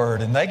hear the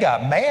Word, and they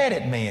got mad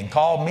at me and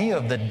called me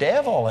of the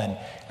devil. And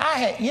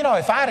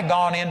if I'd have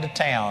gone into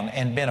town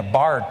and been a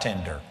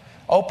bartender,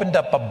 opened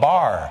up a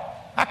bar,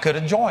 I could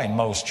have joined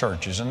most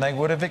churches and they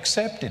would have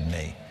accepted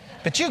me.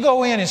 But you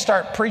go in and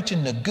start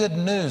preaching the good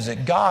news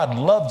that God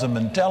loves them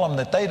and tell them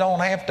that they don't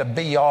have to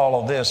be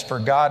all of this for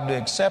God to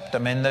accept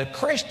them. And the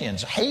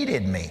Christians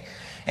hated me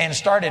and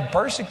started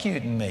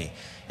persecuting me.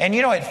 And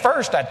at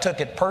first I took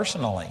it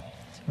personally,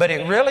 but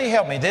it really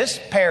helped me. This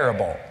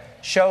parable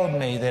showed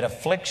me that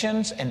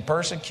afflictions and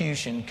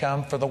persecution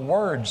come for the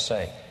Word's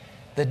sake.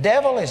 The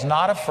devil is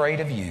not afraid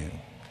of you.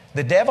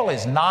 The devil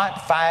is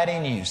not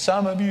fighting you.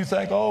 Some of you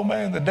think, oh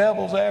man, the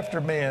devil's after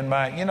me. And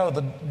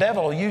the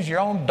devil will use your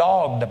own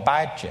dog to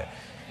bite you.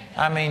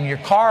 I mean, your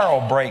car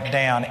will break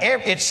down.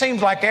 It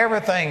seems like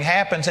everything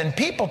happens and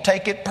people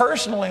take it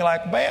personally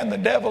like, man, the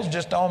devil's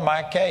just on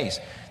my case.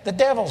 The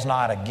devil's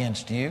not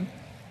against you.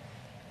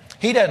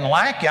 He doesn't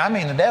like you. I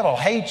mean, the devil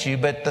hates you,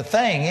 but the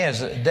thing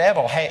is, the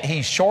devil,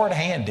 he's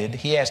short-handed.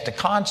 He has to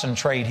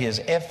concentrate his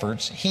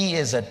efforts. He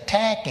is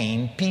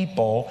attacking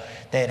people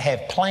that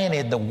have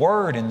planted the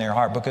Word in their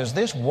heart, because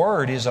this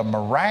Word is a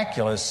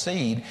miraculous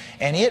seed,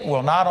 and it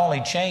will not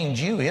only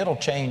change you, it'll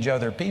change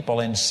other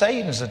people. And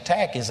Satan's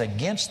attack is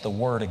against the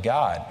Word of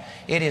God.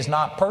 It is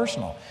not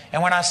personal.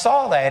 And when I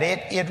saw that,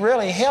 it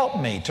really helped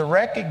me to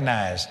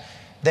recognize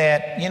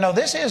that,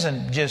 this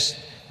isn't just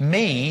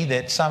me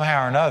that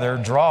somehow or another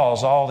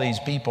draws all these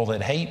people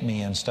that hate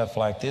me and stuff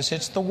like this.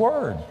 It's the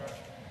Word.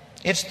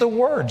 It's the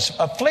words.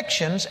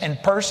 Afflictions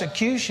and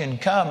persecution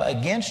come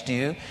against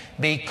you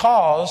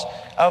because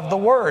of the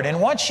Word. And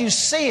once you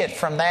see it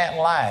from that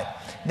light,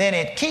 then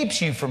it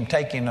keeps you from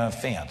taking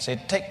offense.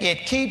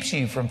 It keeps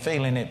you from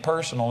feeling it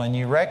personal, and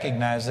you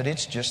recognize that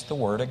it's just the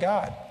Word of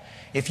God.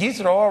 If you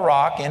throw a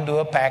rock into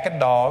a pack of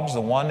dogs,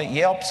 the one that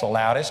yelps the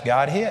loudest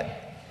got hit.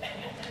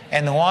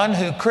 And the one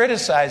who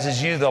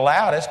criticizes you the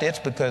loudest, it's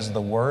because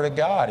the Word of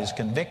God is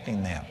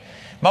convicting them.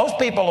 Most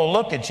people will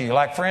look at you,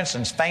 like for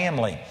instance,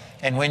 family.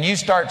 And when you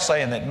start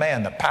saying that,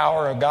 man, the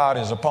power of God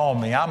is upon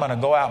me, I'm going to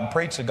go out and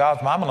preach the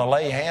gospel, I'm going to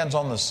lay hands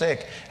on the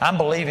sick, I'm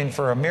believing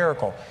for a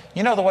miracle.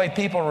 You know, the way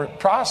people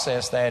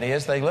process that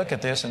is they look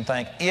at this and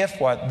think,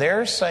 if what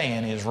they're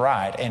saying is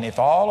right, and if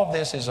all of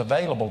this is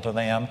available to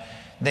them,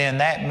 then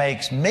that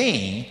makes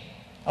me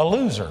a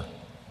loser.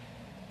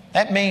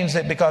 That means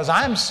that because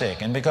I'm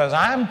sick and because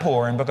I'm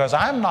poor and because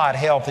I'm not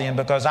healthy and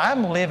because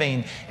I'm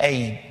living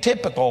a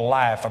typical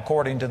life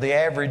according to the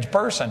average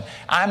person,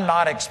 I'm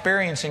not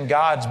experiencing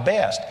God's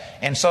best.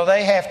 And so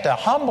they have to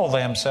humble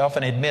themselves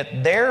and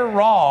admit they're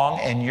wrong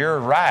and you're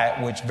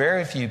right, which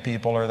very few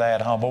people are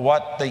that humble.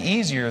 What the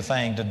easier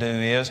thing to do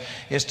is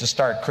to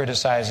start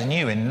criticizing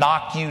you and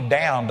knock you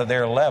down to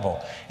their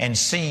level and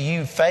see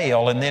you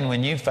fail. And then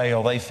when you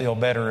fail, they feel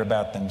better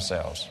about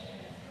themselves.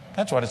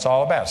 That's what it's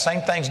all about.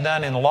 Same thing's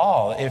done in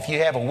law. If you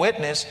have a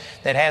witness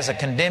that has a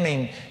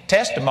condemning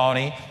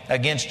testimony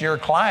against your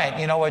client,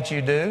 you know what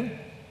you do?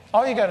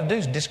 All you got to do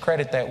is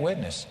discredit that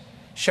witness.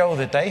 Show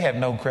that they have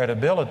no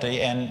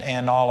credibility,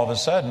 and all of a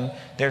sudden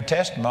their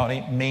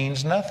testimony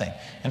means nothing.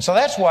 And so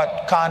that's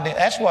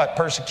what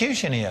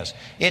persecution is.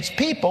 It's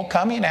people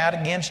coming out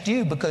against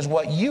you because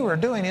what you are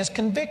doing is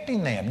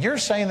convicting them. You're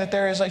saying that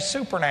there is a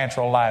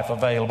supernatural life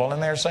available,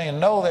 and they're saying,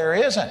 no, there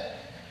isn't.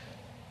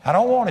 I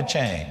don't want to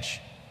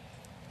change.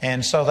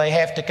 And so they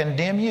have to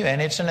condemn you.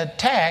 And it's an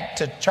attack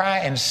to try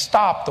and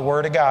stop the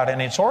Word of God.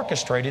 And it's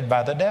orchestrated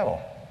by the devil.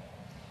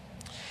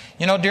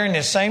 You know, during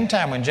this same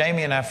time when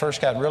Jamie and I first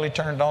got really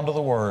turned on to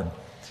the Word,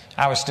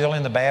 I was still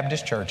in the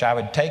Baptist church. I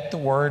would take the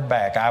Word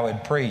back. I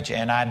would preach.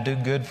 And I'd do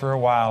good for a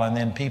while. And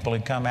then people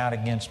would come out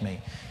against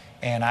me.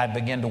 And I'd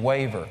begin to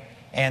waver.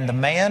 And the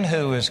man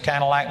who was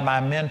kind of like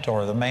my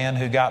mentor, the man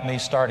who got me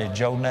started,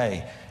 Joe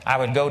Ney, I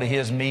would go to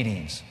his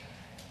meetings.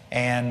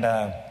 And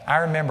I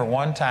remember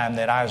one time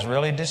that I was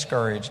really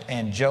discouraged,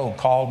 and Joe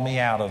called me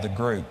out of the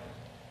group.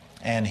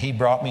 And he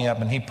brought me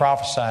up and he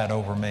prophesied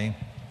over me.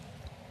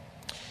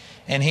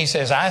 And he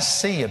says, I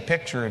see a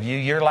picture of you.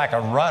 You're like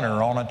a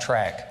runner on a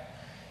track.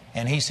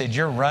 And he said,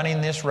 you're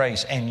running this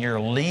race and you're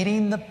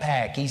leading the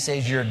pack. He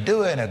says, you're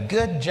doing a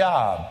good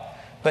job.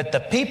 But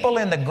the people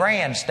in the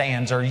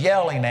grandstands are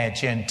yelling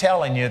at you and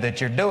telling you that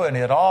you're doing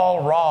it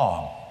all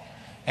wrong.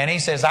 And he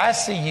says, I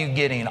see you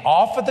getting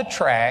off of the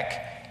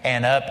track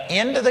and up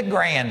into the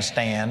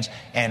grandstands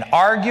and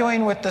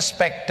arguing with the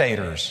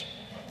spectators.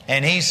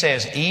 And he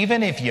says,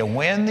 even if you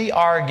win the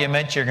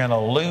argument, you're going to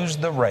lose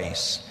the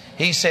race.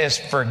 He says,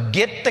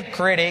 forget the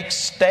critics,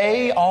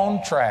 stay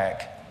on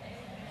track.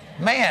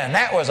 Man,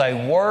 that was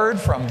a word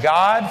from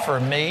God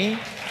for me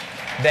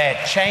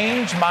that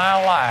changed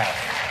my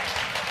life.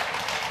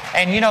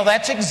 And you know,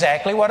 that's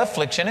exactly what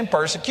affliction and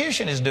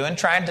persecution is doing,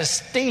 trying to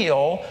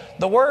steal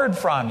the Word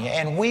from you.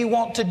 And we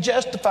want to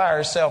justify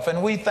ourselves,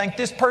 and we think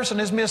this person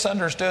is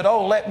misunderstood.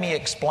 Oh, let me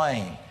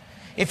explain.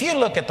 If you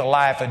look at the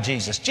life of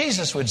Jesus,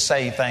 Jesus would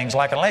say things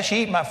like, unless you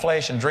eat my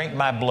flesh and drink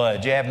my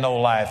blood, you have no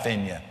life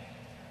in you.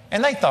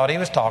 And they thought he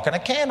was talking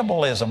of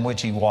cannibalism,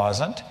 which he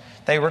wasn't.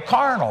 They were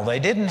carnal. They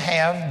didn't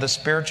have the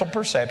spiritual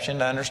perception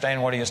to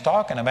understand what he was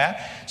talking about.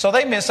 So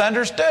they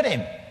misunderstood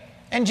him.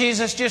 And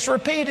Jesus just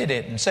repeated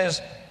it and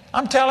says,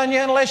 I'm telling you,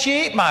 unless you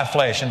eat my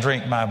flesh and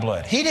drink my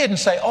blood. He didn't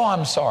say, oh,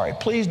 I'm sorry.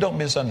 Please don't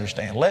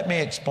misunderstand. Let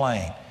me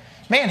explain.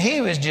 Man,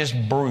 he was just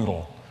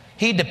brutal.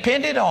 He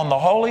depended on the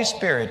Holy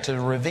Spirit to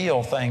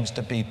reveal things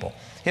to people.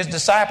 His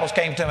disciples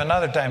came to him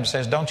another time and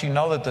says, don't you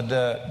know that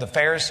the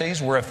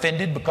Pharisees were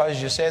offended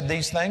because you said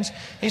these things?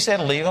 He said,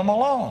 leave them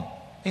alone.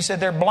 He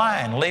said, they're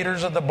blind,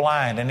 leaders of the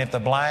blind. And if the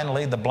blind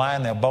lead the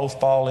blind, they'll both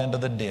fall into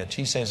the ditch.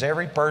 He says,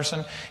 every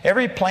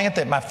plant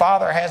that my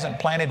Father hasn't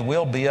planted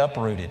will be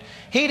uprooted.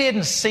 He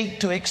didn't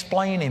seek to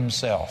explain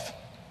himself.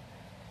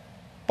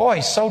 Boy,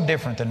 he's so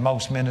different than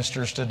most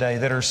ministers today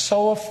that are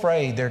so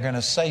afraid they're going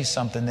to say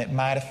something that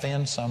might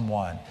offend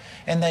someone.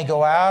 And they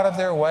go out of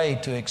their way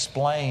to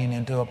explain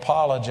and to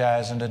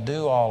apologize and to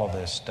do all of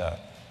this stuff.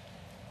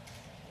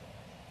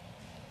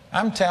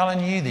 I'm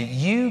telling you that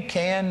you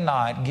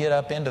cannot get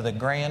up into the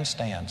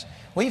grandstands.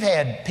 We've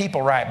had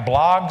people write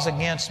blogs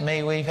against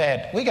me. We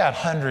got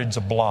hundreds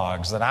of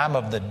blogs that I'm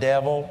of the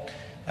devil,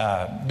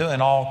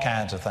 doing all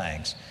kinds of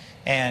things.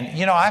 And,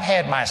 you know, I've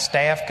had my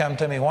staff come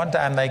to me. One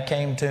time they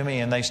came to me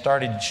and they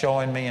started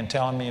showing me and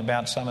telling me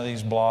about some of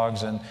these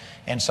blogs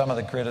and some of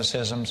the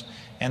criticisms.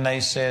 And they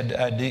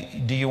said,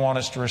 do you want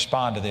us to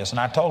respond to this? And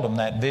I told them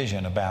that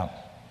vision about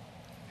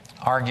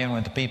arguing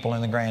with the people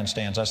in the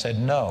grandstands. I said,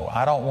 no,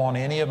 I don't want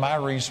any of my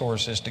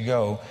resources to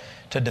go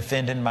to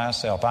defending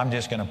myself. I'm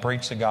just going to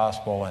preach the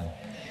gospel and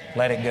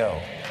let it go.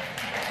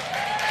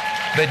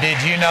 But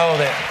did you know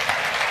that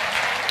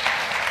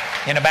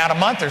in about a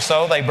month or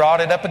so, they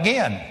brought it up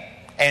again?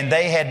 And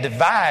they had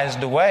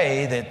devised a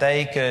way that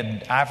they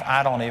could,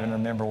 I don't even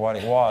remember what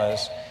it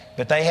was,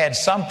 but they had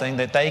something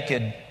that they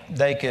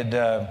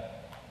could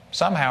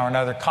somehow or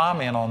another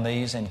comment on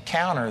these and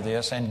counter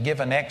this and give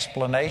an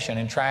explanation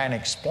and try and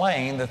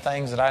explain the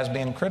things that I was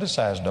being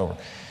criticized over.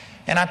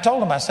 And I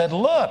told them, I said,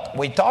 look,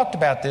 we talked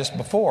about this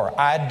before.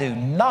 I do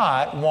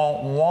not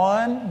want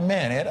 1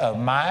 minute of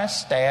my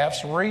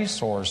staff's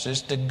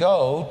resources to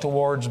go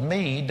towards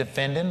me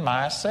defending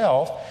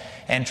myself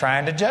and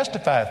trying to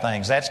justify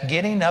things. That's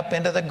getting up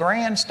into the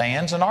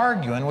grandstands and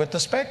arguing with the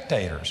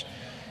spectators.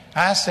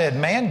 I said,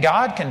 man,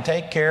 God can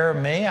take care of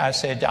me. I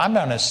said, I'm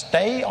going to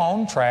stay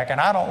on track,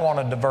 and I don't want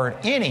to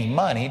divert any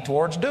money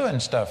towards doing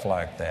stuff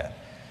like that.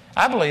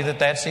 I believe that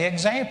that's the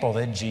example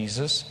that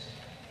Jesus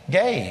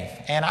gave.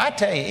 And I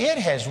tell you, it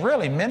has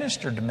really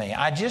ministered to me.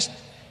 I just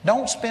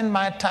don't spend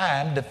my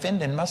time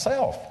defending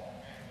myself.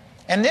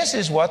 And this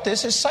is what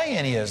this is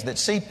saying is that,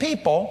 see,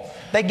 people,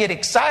 they get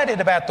excited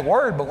about the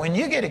Word, but when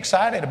you get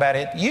excited about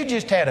it, you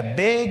just had a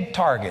big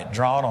target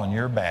drawn on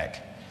your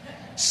back.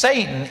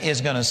 Satan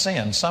is going to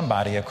send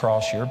somebody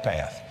across your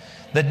path.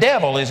 The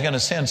devil is going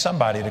to send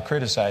somebody to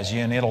criticize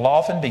you, and it'll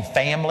often be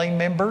family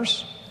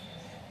members.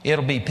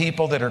 It'll be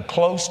people that are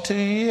close to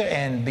you,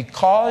 and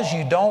because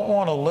you don't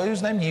want to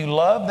lose them, you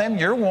love them,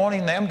 you're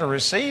wanting them to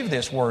receive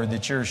this word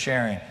that you're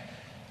sharing.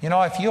 You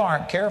know, if you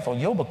aren't careful,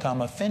 you'll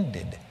become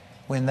offended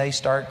when they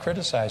start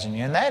criticizing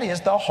you. And that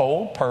is the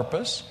whole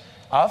purpose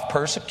of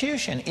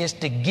persecution, is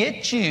to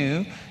get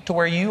you to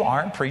where you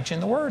aren't preaching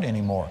the word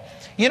anymore.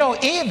 You know,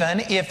 even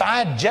if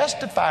I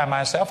justify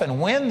myself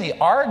and win the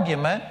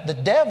argument, the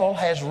devil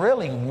has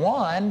really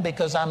won,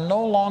 because I'm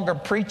no longer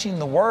preaching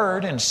the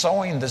word and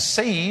sowing the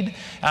seed.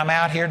 I'm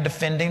out here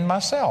defending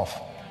myself.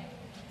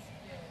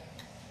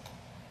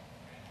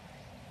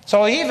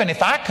 So even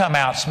if I come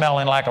out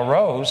smelling like a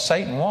rose,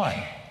 Satan won,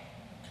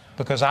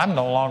 because I'm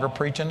no longer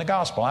preaching the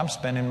gospel. I'm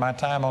spending my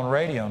time on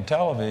radio and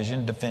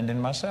television defending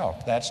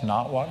myself. That's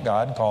not what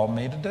God called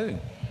me to do.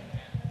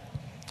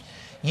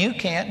 You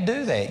can't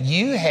do that.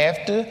 You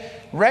have to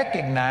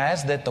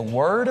recognize that the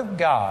Word of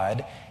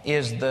God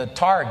is the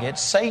target.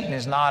 Satan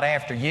is not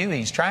after you.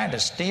 He's trying to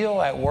steal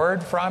that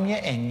Word from you,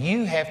 and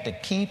you have to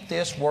keep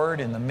this Word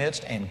in the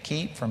midst and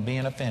keep from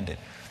being offended.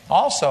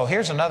 Also,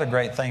 here's another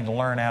great thing to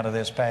learn out of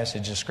this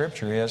passage of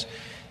Scripture is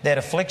that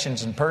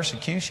afflictions and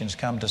persecutions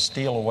come to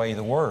steal away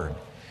the Word.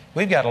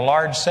 We've got a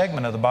large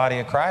segment of the body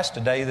of Christ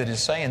today that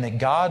is saying that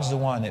God's the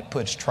one that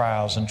puts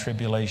trials and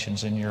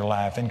tribulations in your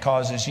life and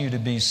causes you to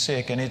be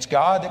sick, and it's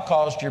God that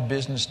caused your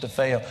business to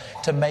fail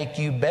to make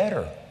you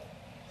better.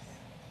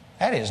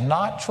 That is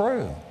not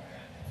true.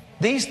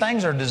 These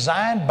things are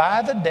designed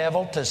by the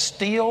devil to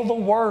steal the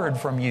Word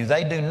from you.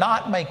 They do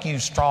not make you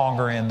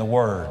stronger in the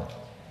Word.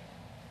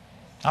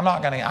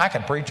 I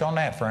could preach on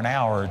that for an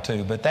hour or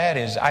two, but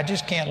I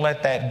just can't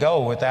let that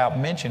go without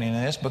mentioning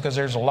this, because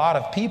there's a lot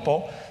of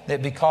people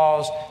that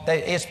because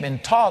it's been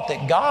taught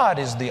that God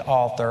is the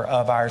author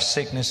of our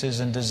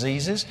sicknesses and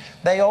diseases,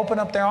 they open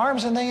up their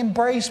arms and they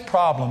embrace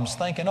problems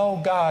thinking, oh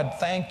God,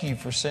 thank you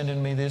for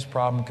sending me this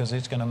problem because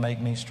it's going to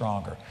make me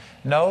stronger.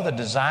 No, the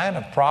design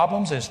of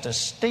problems is to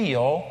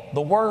steal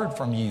the Word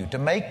from you, to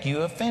make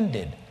you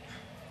offended.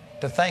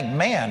 To think,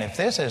 man, if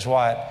this is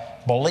what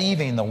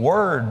believing the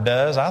Word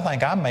does, I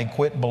think I may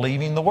quit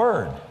believing the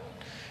Word.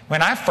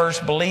 When I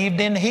first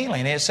believed in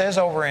healing, it says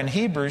over in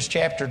Hebrews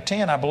chapter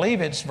 10, I believe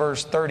it's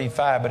verse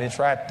 35, but it's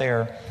right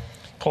there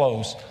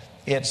close.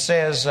 It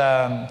says,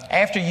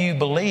 after you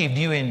believed,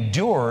 you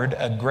endured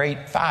a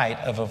great fight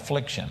of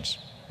afflictions.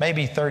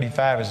 Maybe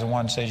 35 is the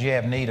one that says you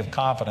have need of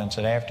confidence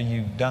that after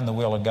you've done the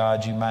will of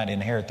God, you might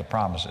inherit the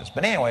promises.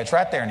 But anyway, it's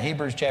right there in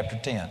Hebrews chapter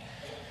 10.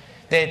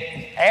 That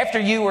after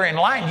you were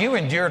enlightened, you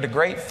endured a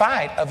great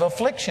fight of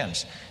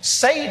afflictions.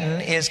 Satan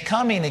is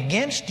coming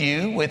against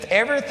you with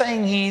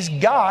everything he's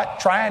got,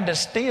 trying to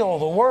steal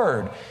the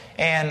Word.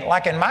 And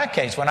like in my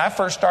case, when I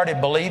first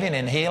started believing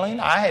in healing,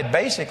 I had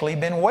basically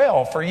been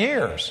well for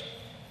years.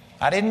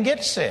 I didn't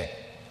get sick.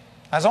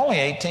 I was only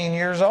 18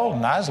 years old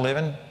and I was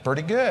living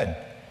pretty good.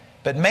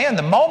 But man,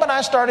 the moment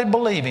I started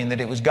believing that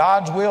it was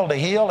God's will to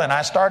heal, and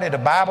I started a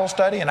Bible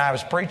study and I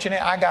was preaching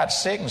it, I got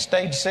sick and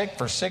stayed sick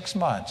for 6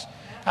 months.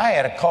 I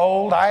had a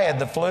cold, I had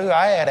the flu,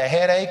 I had a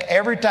headache.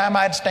 Every time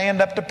I'd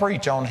stand up to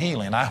preach on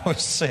healing, I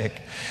was sick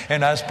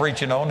and I was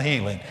preaching on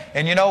healing.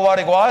 And you know what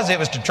it was? It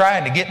was to try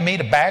and to get me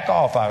to back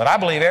off of it. I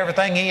believe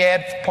everything he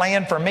had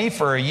planned for me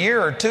for a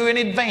year or two in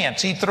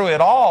advance, he threw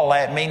it all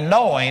at me,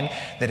 knowing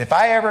that if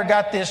I ever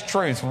got this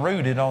truth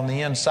rooted on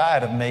the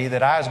inside of me,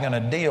 that I was going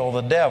to deal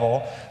the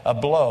devil a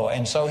blow.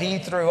 And so he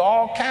threw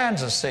all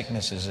kinds of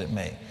sicknesses at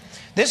me.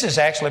 This is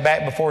actually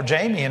back before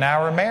Jamie and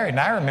I were married. And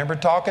I remember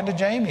talking to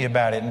Jamie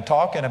about it and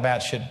talking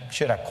about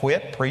should I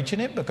quit preaching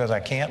it because I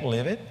can't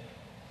live it?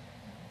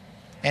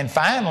 And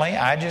finally,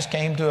 I just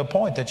came to a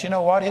point that, you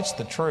know what, it's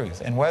the truth.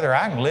 And whether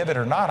I can live it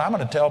or not, I'm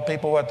going to tell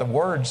people what the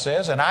Word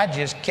says. And I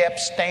just kept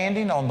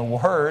standing on the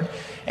Word.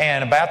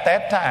 And about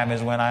that time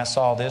is when I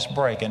saw this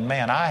break. And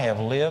man, I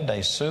have lived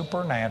a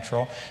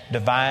supernatural,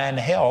 divine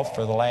health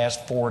for the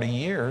last 40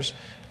 years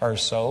or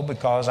so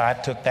because I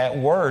took that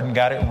Word and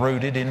got it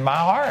rooted in my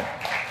heart.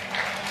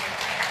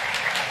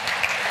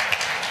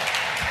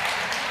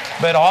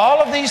 But all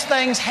of these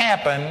things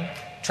happen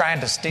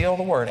trying to steal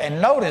the Word.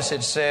 And notice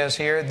it says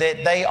here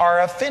that they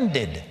are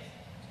offended.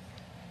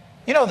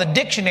 You know, the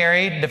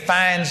dictionary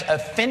defines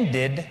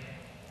offended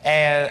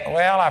as,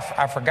 well,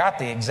 I forgot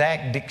the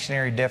exact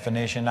dictionary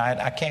definition.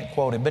 I can't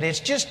quote it. But it's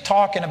just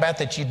talking about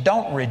that you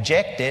don't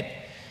reject it.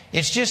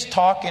 It's just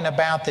talking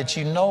about that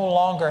you no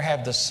longer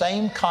have the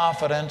same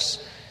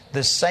confidence,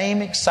 the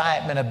same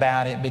excitement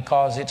about it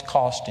because it's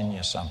costing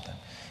you something.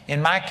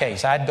 In my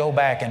case, I'd go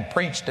back and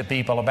preach to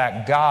people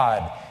about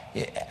God.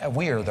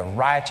 We are the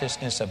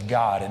righteousness of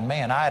God. And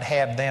man, I'd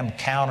have them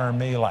counter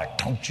me like,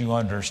 don't you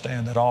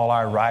understand that all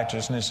our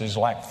righteousness is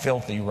like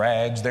filthy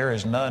rags? There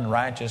is none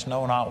righteous,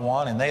 no, not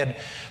one. And they'd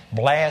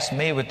blast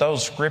me with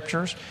those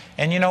scriptures.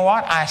 And you know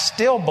what? I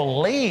still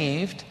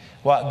believed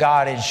what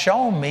God had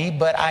shown me,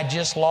 but I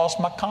just lost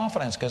my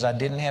confidence because I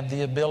didn't have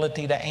the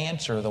ability to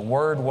answer. The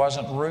Word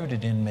wasn't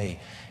rooted in me.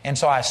 And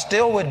so I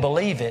still would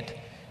believe it,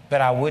 but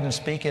I wouldn't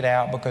speak it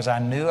out because I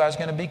knew I was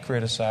going to be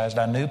criticized.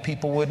 I knew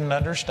people wouldn't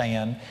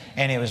understand,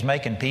 and it was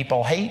making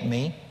people hate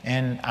me,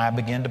 and I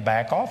began to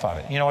back off of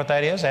it. You know what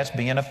that is? That's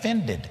being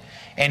offended.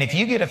 And if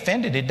you get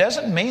offended, it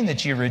doesn't mean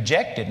that you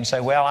reject it and say,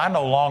 well, I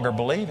no longer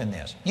believe in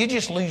this. You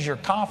just lose your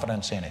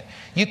confidence in it.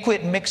 You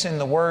quit mixing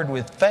the Word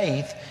with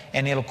faith,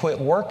 and it'll quit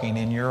working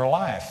in your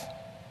life.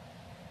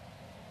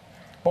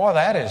 Boy,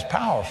 that is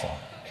powerful.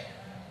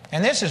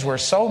 And this is where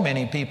so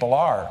many people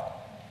are.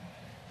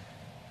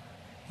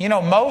 You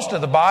know, most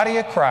of the body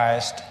of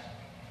Christ,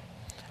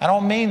 I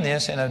don't mean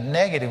this in a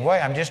negative way.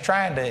 I'm just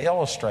trying to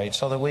illustrate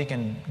so that we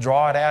can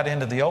draw it out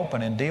into the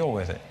open and deal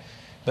with it.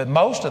 But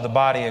most of the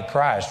body of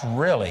Christ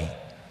really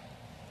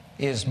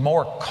is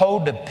more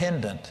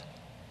codependent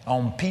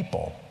on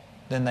people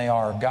than they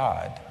are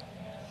God.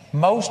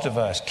 Most of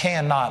us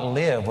cannot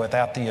live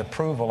without the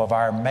approval of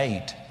our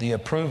mate, the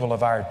approval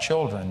of our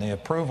children, the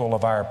approval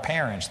of our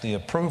parents, the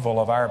approval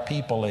of our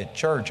people at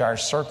church, our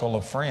circle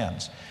of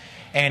friends.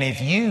 And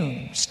if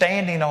you,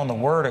 standing on the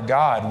Word of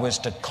God, was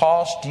to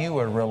cost you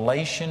a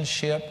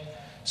relationship,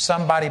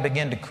 somebody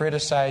begin to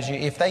criticize you,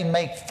 if they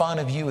make fun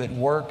of you at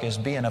work as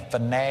being a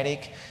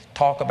fanatic,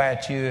 talk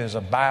about you as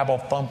a Bible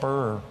thumper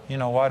or, you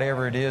know,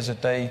 whatever it is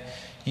that they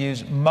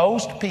use,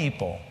 most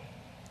people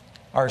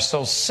are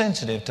so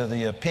sensitive to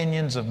the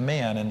opinions of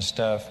men and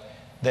stuff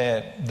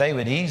that they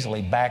would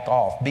easily back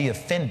off, be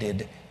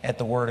offended at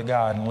the Word of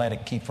God and let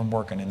it keep from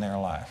working in their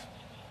life.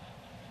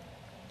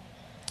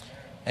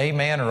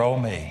 Amen or oh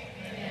me?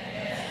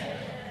 Amen.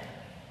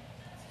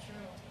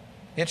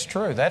 It's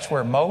true. That's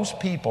where most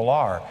people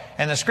are.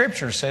 And the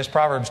Scripture says,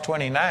 Proverbs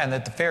 29,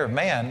 that the fear of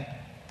man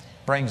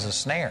brings a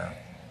snare.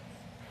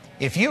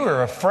 If you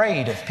are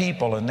afraid of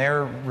people and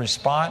their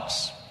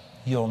response,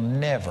 you'll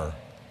never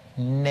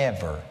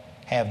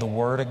have the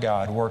Word of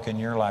God work in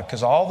your life.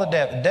 Because all the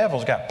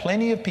devil's got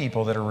plenty of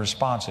people that are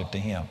responsive to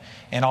him.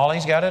 And all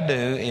he's got to do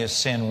is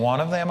send one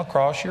of them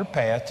across your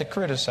path to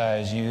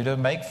criticize you, to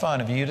make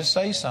fun of you, to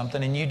say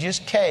something, and you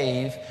just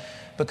cave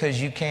because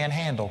you can't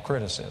handle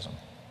criticism.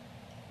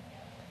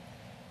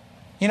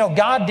 You know,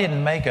 God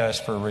didn't make us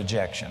for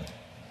rejection.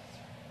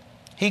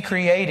 He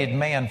created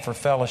man for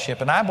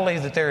fellowship. And I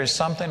believe that there is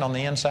something on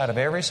the inside of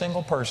every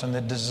single person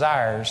that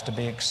desires to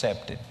be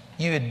accepted.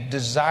 You would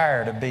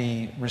desire to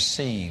be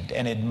received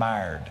and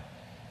admired.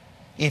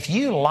 If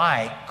you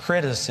like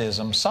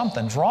criticism,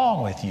 something's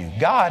wrong with you.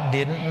 God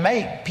didn't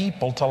make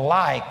people to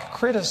like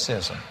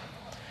criticism.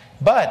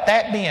 But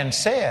that being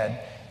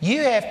said,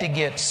 you have to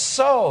get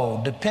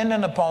so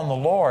dependent upon the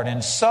Lord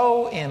and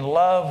so in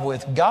love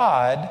with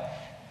God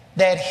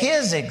that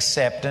His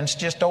acceptance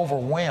just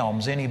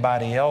overwhelms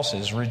anybody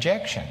else's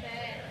rejection.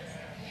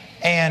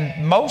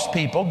 And most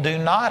people do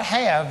not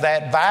have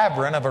that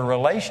vibrant of a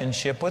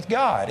relationship with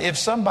God. If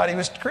somebody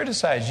was to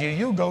criticize you,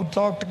 you'll go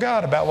talk to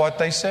God about what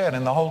they said.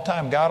 And the whole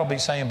time God will be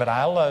saying, but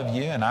I love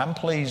you and I'm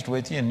pleased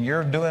with you and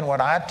you're doing what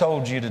I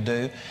told you to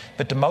do.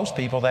 But to most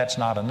people, that's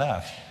not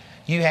enough.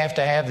 You have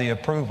to have the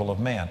approval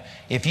of men.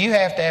 If you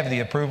have to have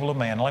the approval of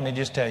man, let me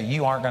just tell you,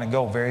 you aren't going to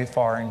go very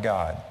far in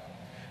God.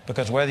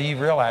 Because whether you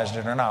realized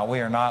it or not, we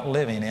are not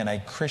living in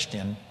a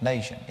Christian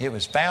nation. It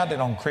was founded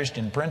on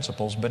Christian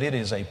principles, but it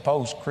is a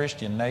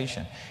post-Christian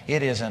nation.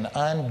 It is an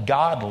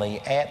ungodly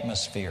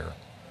atmosphere.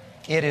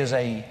 It is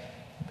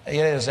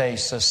a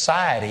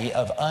society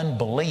of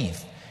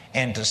unbelief.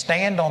 And to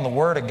stand on the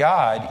Word of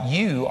God,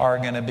 you are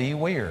going to be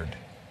weird.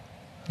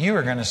 You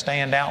are going to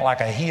stand out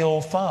like a heel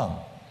thumb.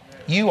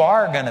 You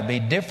are going to be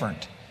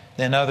different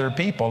than other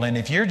people. And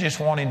if you're just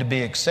wanting to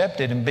be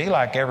accepted and be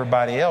like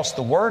everybody else,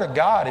 the Word of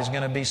God is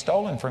going to be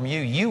stolen from you.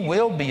 You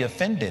will be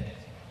offended.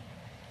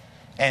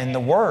 And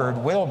the Word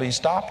will be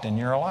stopped in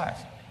your life.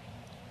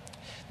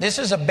 This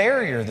is a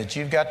barrier that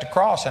you've got to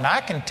cross. And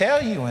I can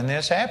tell you when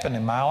this happened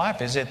in my life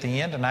is at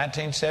the end of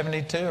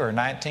 1972 or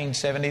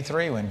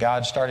 1973 when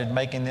God started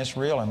making this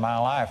real in my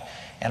life.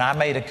 And I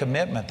made a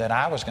commitment that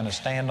I was going to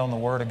stand on the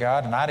Word of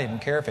God, and I didn't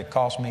care if it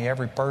cost me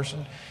every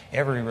person,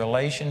 every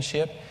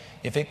relationship,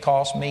 if it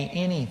cost me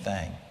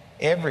anything,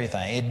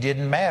 everything. It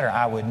didn't matter.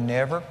 I would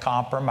never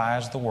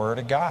compromise the Word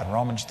of God.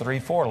 Romans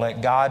 3:4,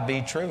 let God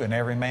be true and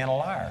every man a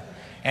liar.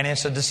 And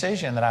it's a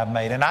decision that I've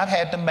made, and I've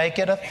had to make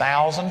it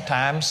 1,000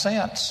 times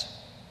since.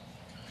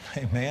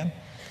 Amen.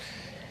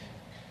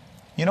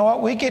 You know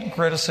what? We get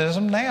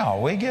criticism now.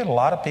 We get a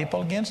lot of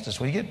people against us.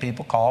 We get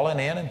people calling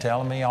in and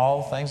telling me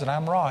all the things that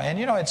I'm wrong. And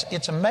you know,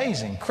 it's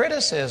amazing.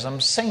 Criticism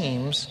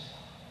seems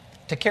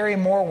to carry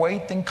more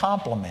weight than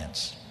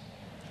compliments.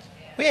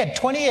 We had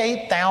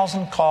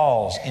 28,000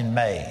 calls in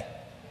May.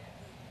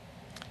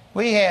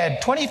 We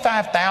had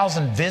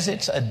 25,000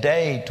 visits a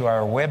day to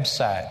our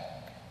website.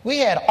 We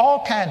had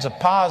all kinds of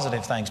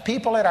positive things.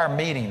 People at our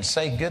meetings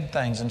say good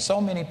things, and so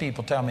many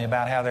people tell me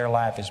about how their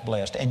life is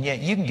blessed. And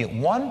yet you can get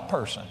one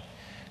person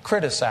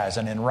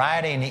criticizing and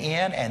writing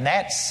in, and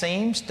that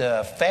seems to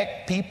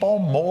affect people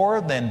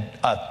more than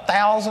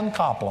 1,000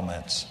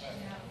 compliments.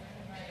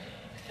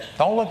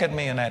 Don't look at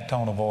me in that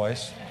tone of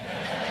voice.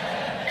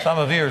 Some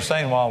of you are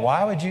saying, well,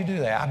 why would you do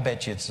that? I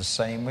bet you it's the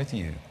same with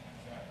you.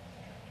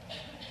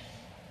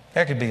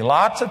 There could be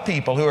lots of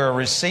people who are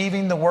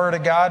receiving the Word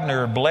of God and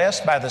are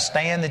blessed by the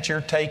stand that you're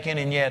taking,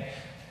 and yet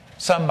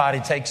somebody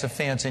takes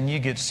offense and you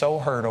get so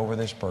hurt over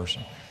this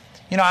person.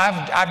 You know,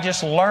 I've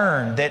just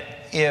learned that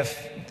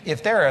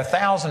if there are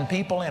 1,000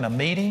 people in a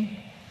meeting,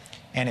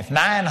 and if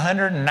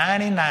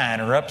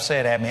 999 are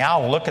upset at me,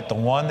 I'll look at the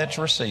one that's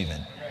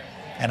receiving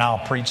and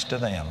I'll preach to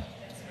them.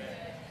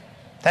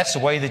 That's the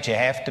way that you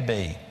have to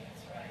be.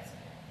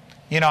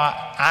 You know,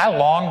 I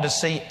long to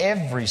see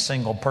every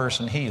single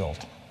person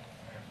healed.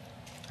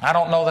 I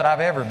don't know that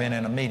I've ever been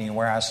in a meeting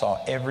where I saw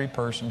every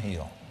person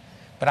healed.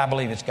 But I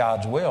believe it's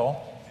God's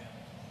will.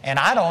 And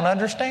I don't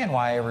understand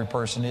why every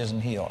person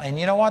isn't healed. And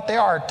you know what?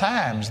 There are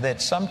times that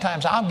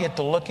sometimes I'll get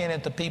to looking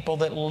at the people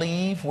that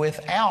leave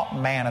without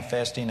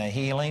manifesting a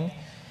healing,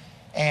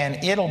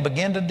 and it'll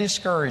begin to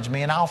discourage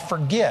me, and I'll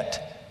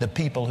forget the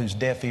people whose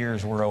deaf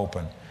ears were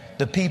open,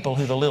 the people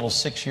who the little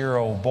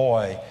 6-year-old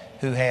boy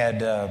who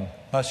had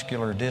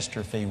muscular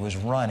dystrophy was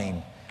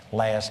running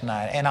last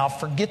night. And I'll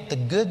forget the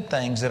good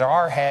things that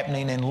are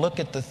happening and look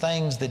at the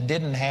things that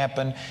didn't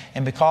happen,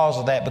 and because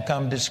of that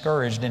become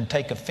discouraged and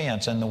take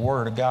offense, and the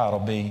Word of God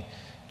will be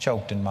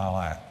choked in my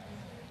life.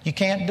 You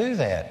can't do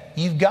that.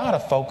 You've got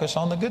to focus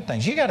on the good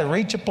things. You've got to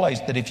reach a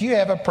place that if you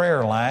have a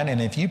prayer line, and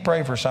if you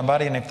pray for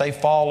somebody and if they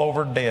fall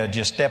over dead,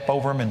 just step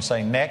over them and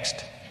say,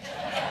 next.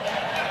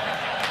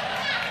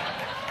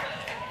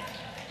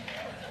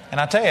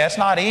 And I tell you, that's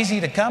not easy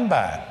to come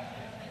by.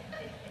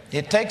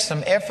 It takes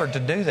some effort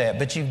to do that,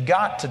 but you've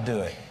got to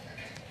do it.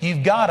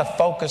 You've got to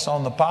focus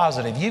on the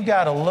positive. You've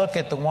got to look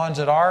at the ones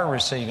that are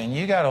receiving.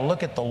 You've got to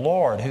look at the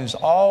Lord, who's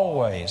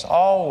always,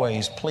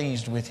 always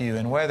pleased with you.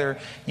 And whether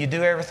you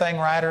do everything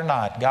right or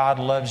not, God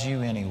loves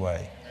you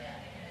anyway.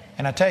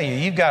 And I tell you,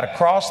 you've got to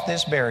cross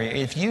this barrier.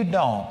 If you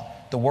don't,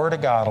 the Word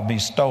of God will be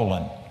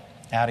stolen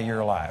out of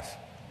your life.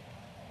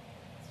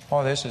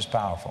 Boy, this is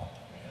powerful.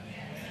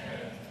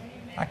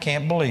 I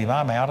can't believe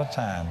I'm out of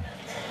time.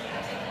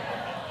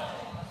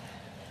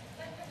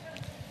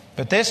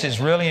 But this is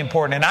really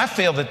important, and I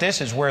feel that this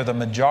is where the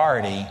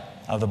majority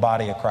of the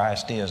body of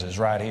Christ is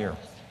right here.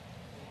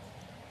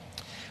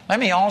 Let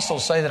me also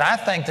say that I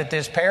think that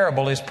this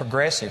parable is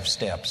progressive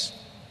steps.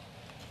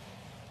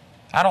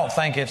 I don't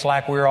think it's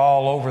like we're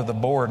all over the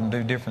board and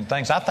do different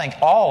things. I think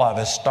all of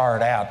us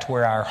start out to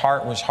where our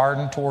heart was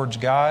hardened towards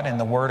God and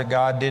the Word of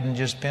God didn't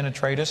just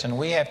penetrate us, and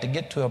we have to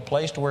get to a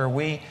place to where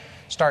we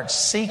start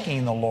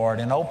seeking the Lord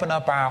and open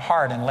up our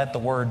heart and let the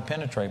Word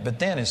penetrate. But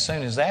then as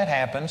soon as that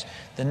happens,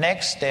 the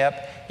next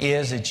step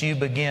is that you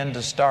begin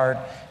to start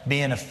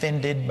being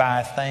offended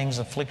by things,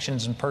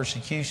 afflictions and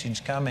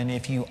persecutions come. And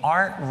if you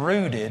aren't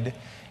rooted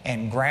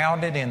and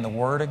grounded in the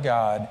Word of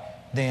God,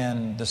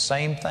 then the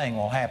same thing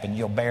will happen.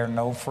 You'll bear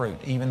no fruit.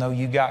 Even though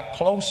you got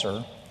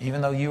closer,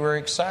 even though you were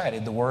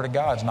excited, the Word of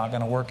God's not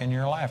going to work in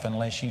your life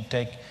unless you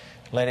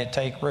let it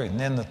take root. And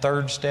then the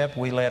third step,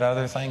 we let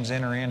other things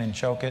enter in and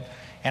choke it.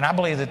 And I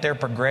believe that they're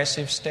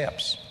progressive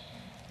steps.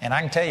 And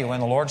I can tell you, when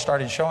the Lord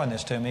started showing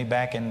this to me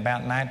back in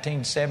about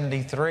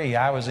 1973,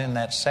 I was in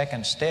that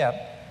second step.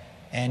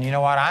 And you know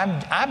what?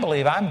 I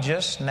believe I'm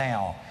just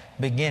now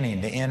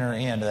beginning to enter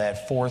into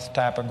that fourth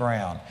type of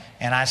ground.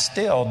 And I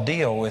still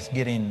deal with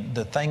getting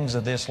the things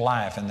of this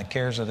life and the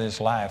cares of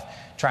this life,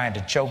 trying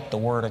to choke the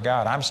Word of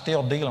God. I'm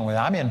still dealing with it.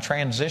 I'm in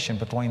transition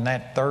between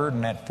that third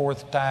and that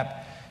fourth type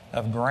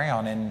of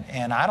ground.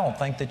 And I don't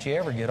think that you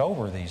ever get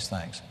over these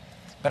things.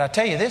 But I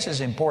tell you, this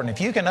is important. If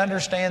you can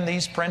understand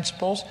these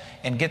principles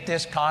and get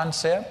this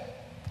concept,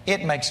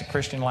 it makes the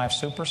Christian life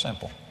super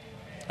simple.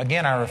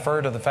 Again, I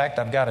refer to the fact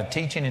I've got a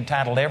teaching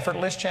entitled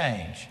Effortless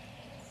Change.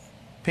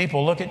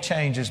 People look at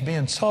change as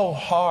being so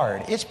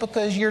hard. It's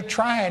because you're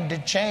trying to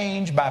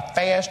change by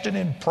fasting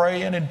and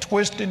praying and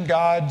twisting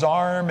God's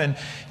arm, and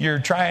you're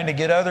trying to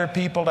get other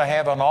people to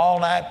have an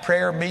all-night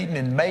prayer meeting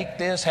and make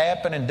this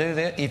happen and do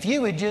this. If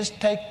you would just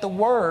take the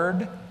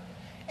Word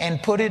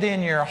and put it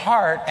in your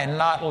heart and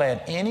not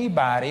let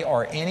anybody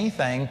or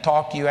anything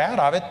talk you out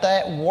of it,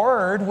 that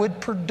Word would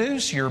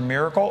produce your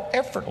miracle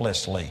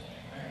effortlessly.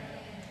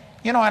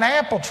 You know, an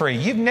apple tree,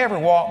 you've never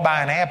walked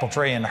by an apple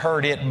tree and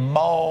heard it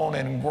moan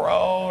and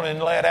groan and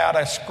let out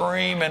a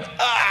scream and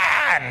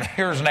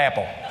here's an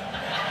apple.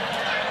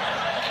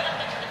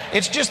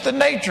 It's just the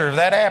nature of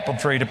that apple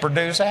tree to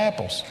produce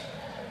apples.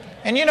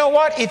 And you know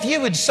what? If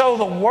you would sow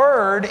the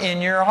Word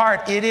in your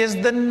heart, it is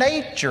the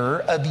nature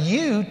of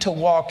you to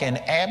walk in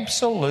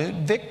absolute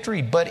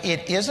victory. But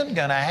it isn't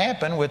going to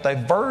happen with a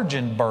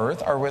virgin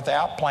birth or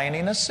without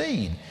planting a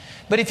seed.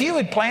 But if you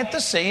would plant the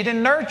seed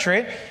and nurture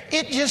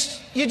it,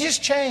 you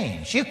just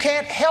change. You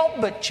can't help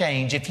but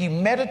change if you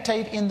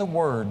meditate in the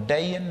Word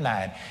day and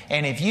night.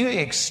 And if you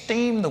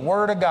esteem the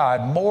Word of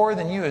God more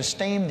than you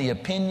esteem the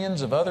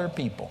opinions of other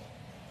people.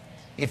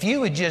 If you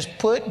would just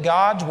put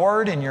God's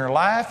Word in your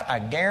life, I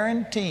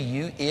guarantee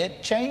you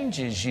it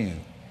changes you.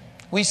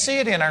 We see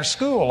it in our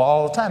school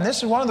all the time. This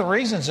is one of the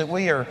reasons that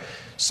we are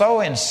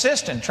so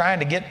insistent trying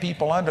to get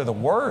people under the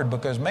Word,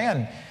 because,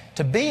 man,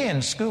 to be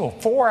in school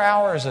 4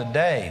 hours a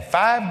day,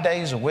 5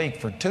 days a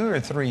week for 2 or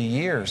 3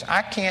 years,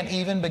 I can't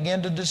even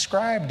begin to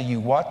describe to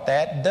you what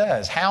that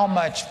does, how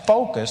much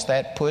focus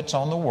that puts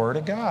on the Word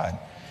of God.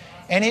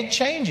 And it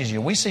changes you.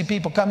 We see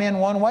people come in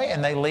one way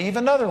and they leave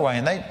another way.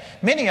 And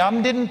many of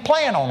them didn't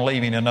plan on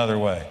leaving another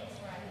way.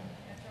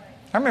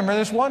 I remember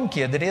this one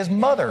kid that his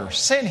mother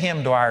sent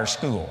him to our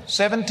school,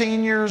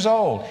 17 years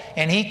old.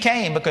 And he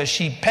came because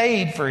she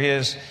paid for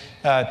his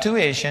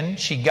tuition.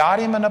 She got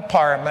him an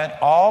apartment,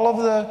 all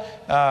of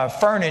the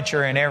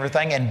furniture and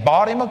everything, and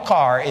bought him a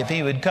car if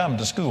he would come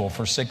to school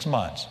for 6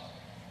 months.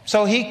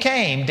 So he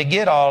came to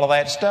get all of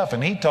that stuff,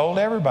 and he told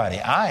everybody,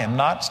 I am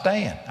not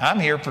staying.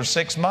 I'm here for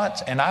 6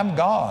 months, and I'm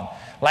gone.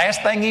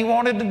 Last thing he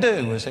wanted to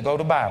do was to go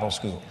to Bible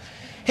school.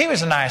 He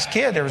was a nice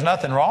kid. There was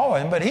nothing wrong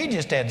with him, but he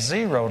just had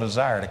zero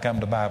desire to come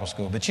to Bible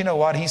school. But you know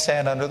what? He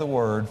sat under the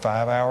Word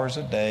 5 hours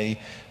a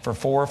day for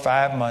 4 or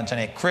 5 months,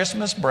 and at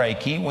Christmas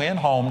break, he went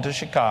home to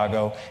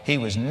Chicago. He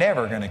was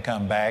never going to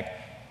come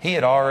back. He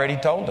had already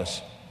told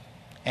us.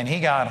 And he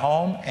got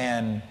home,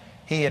 and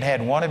he had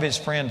had one of his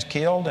friends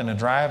killed in a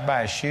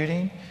drive-by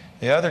shooting.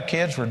 The other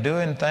kids were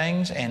doing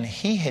things, and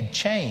he had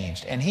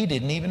changed, and he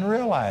didn't even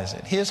realize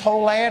it. His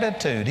whole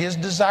attitude, his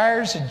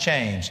desires had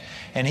changed.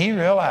 And he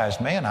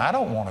realized, man, I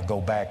don't want to go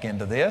back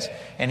into this.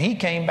 And he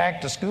came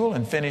back to school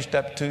and finished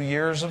up 2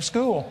 years of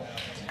school.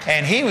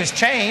 And he was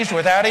changed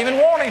without even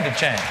wanting to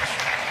change.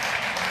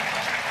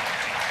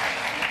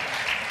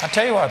 I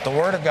tell you what, the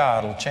Word of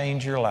God will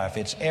change your life.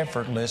 It's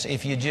effortless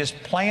if you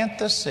just plant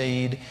the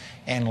seed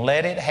and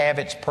let it have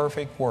its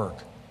perfect work.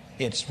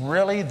 It's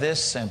really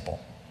this simple.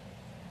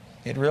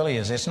 It really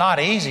is. It's not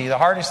easy. The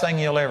hardest thing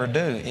you'll ever do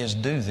is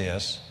do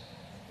this,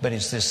 but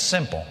it's this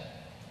simple.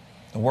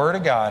 The Word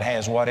of God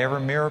has whatever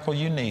miracle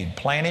you need.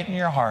 Plant it in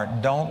your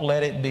heart. Don't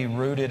let it be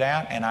rooted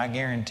out, and I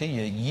guarantee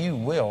you, you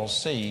will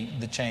see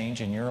the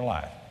change in your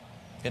life.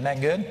 Isn't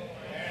that good?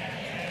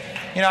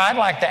 You know, I'd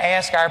like to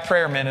ask our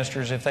prayer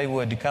ministers if they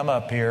would to come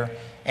up here,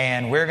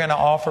 and we're going to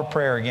offer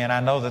prayer again. I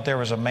know that there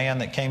was a man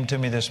that came to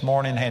me this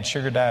morning, had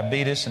sugar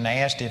diabetes, and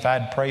asked if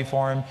I'd pray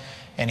for him,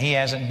 and he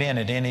hasn't been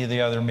at any of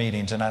the other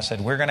meetings. And I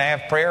said, we're going to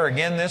have prayer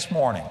again this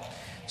morning.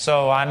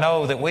 So I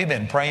know that we've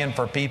been praying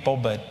for people,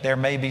 but there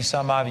may be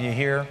some of you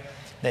here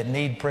that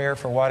need prayer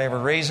for whatever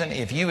reason.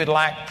 If you would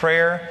like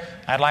prayer,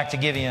 I'd like to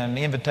give you an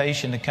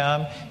invitation to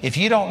come. If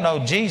you don't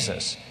know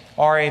Jesus,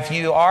 or if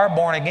you are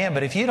born again,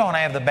 but if you don't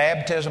have the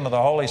baptism of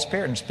the Holy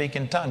Spirit and speak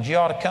in tongues, you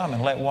ought to come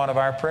and let one of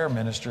our prayer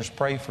ministers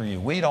pray for you.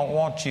 We don't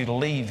want you to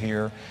leave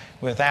here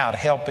without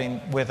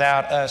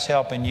us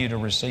helping you to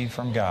receive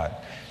from God.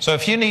 So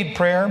if you need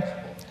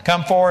prayer,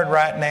 come forward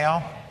right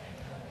now.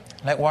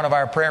 Let one of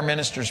our prayer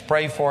ministers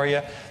pray for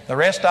you. The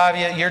rest of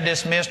you, you're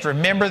dismissed.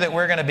 Remember that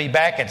we're going to be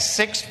back at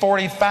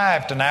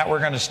 6:45 tonight. We're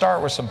going to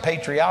start with some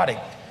patriotic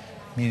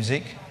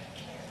music.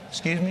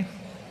 Excuse me?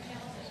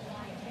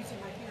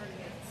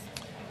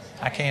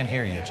 I can't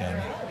hear you,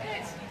 Jamie.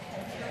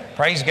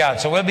 Praise God.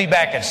 So we'll be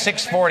back at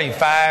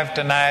 6:45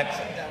 tonight,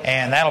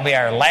 and that'll be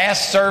our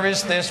last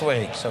service this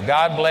week. So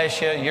God bless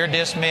you. You're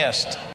dismissed.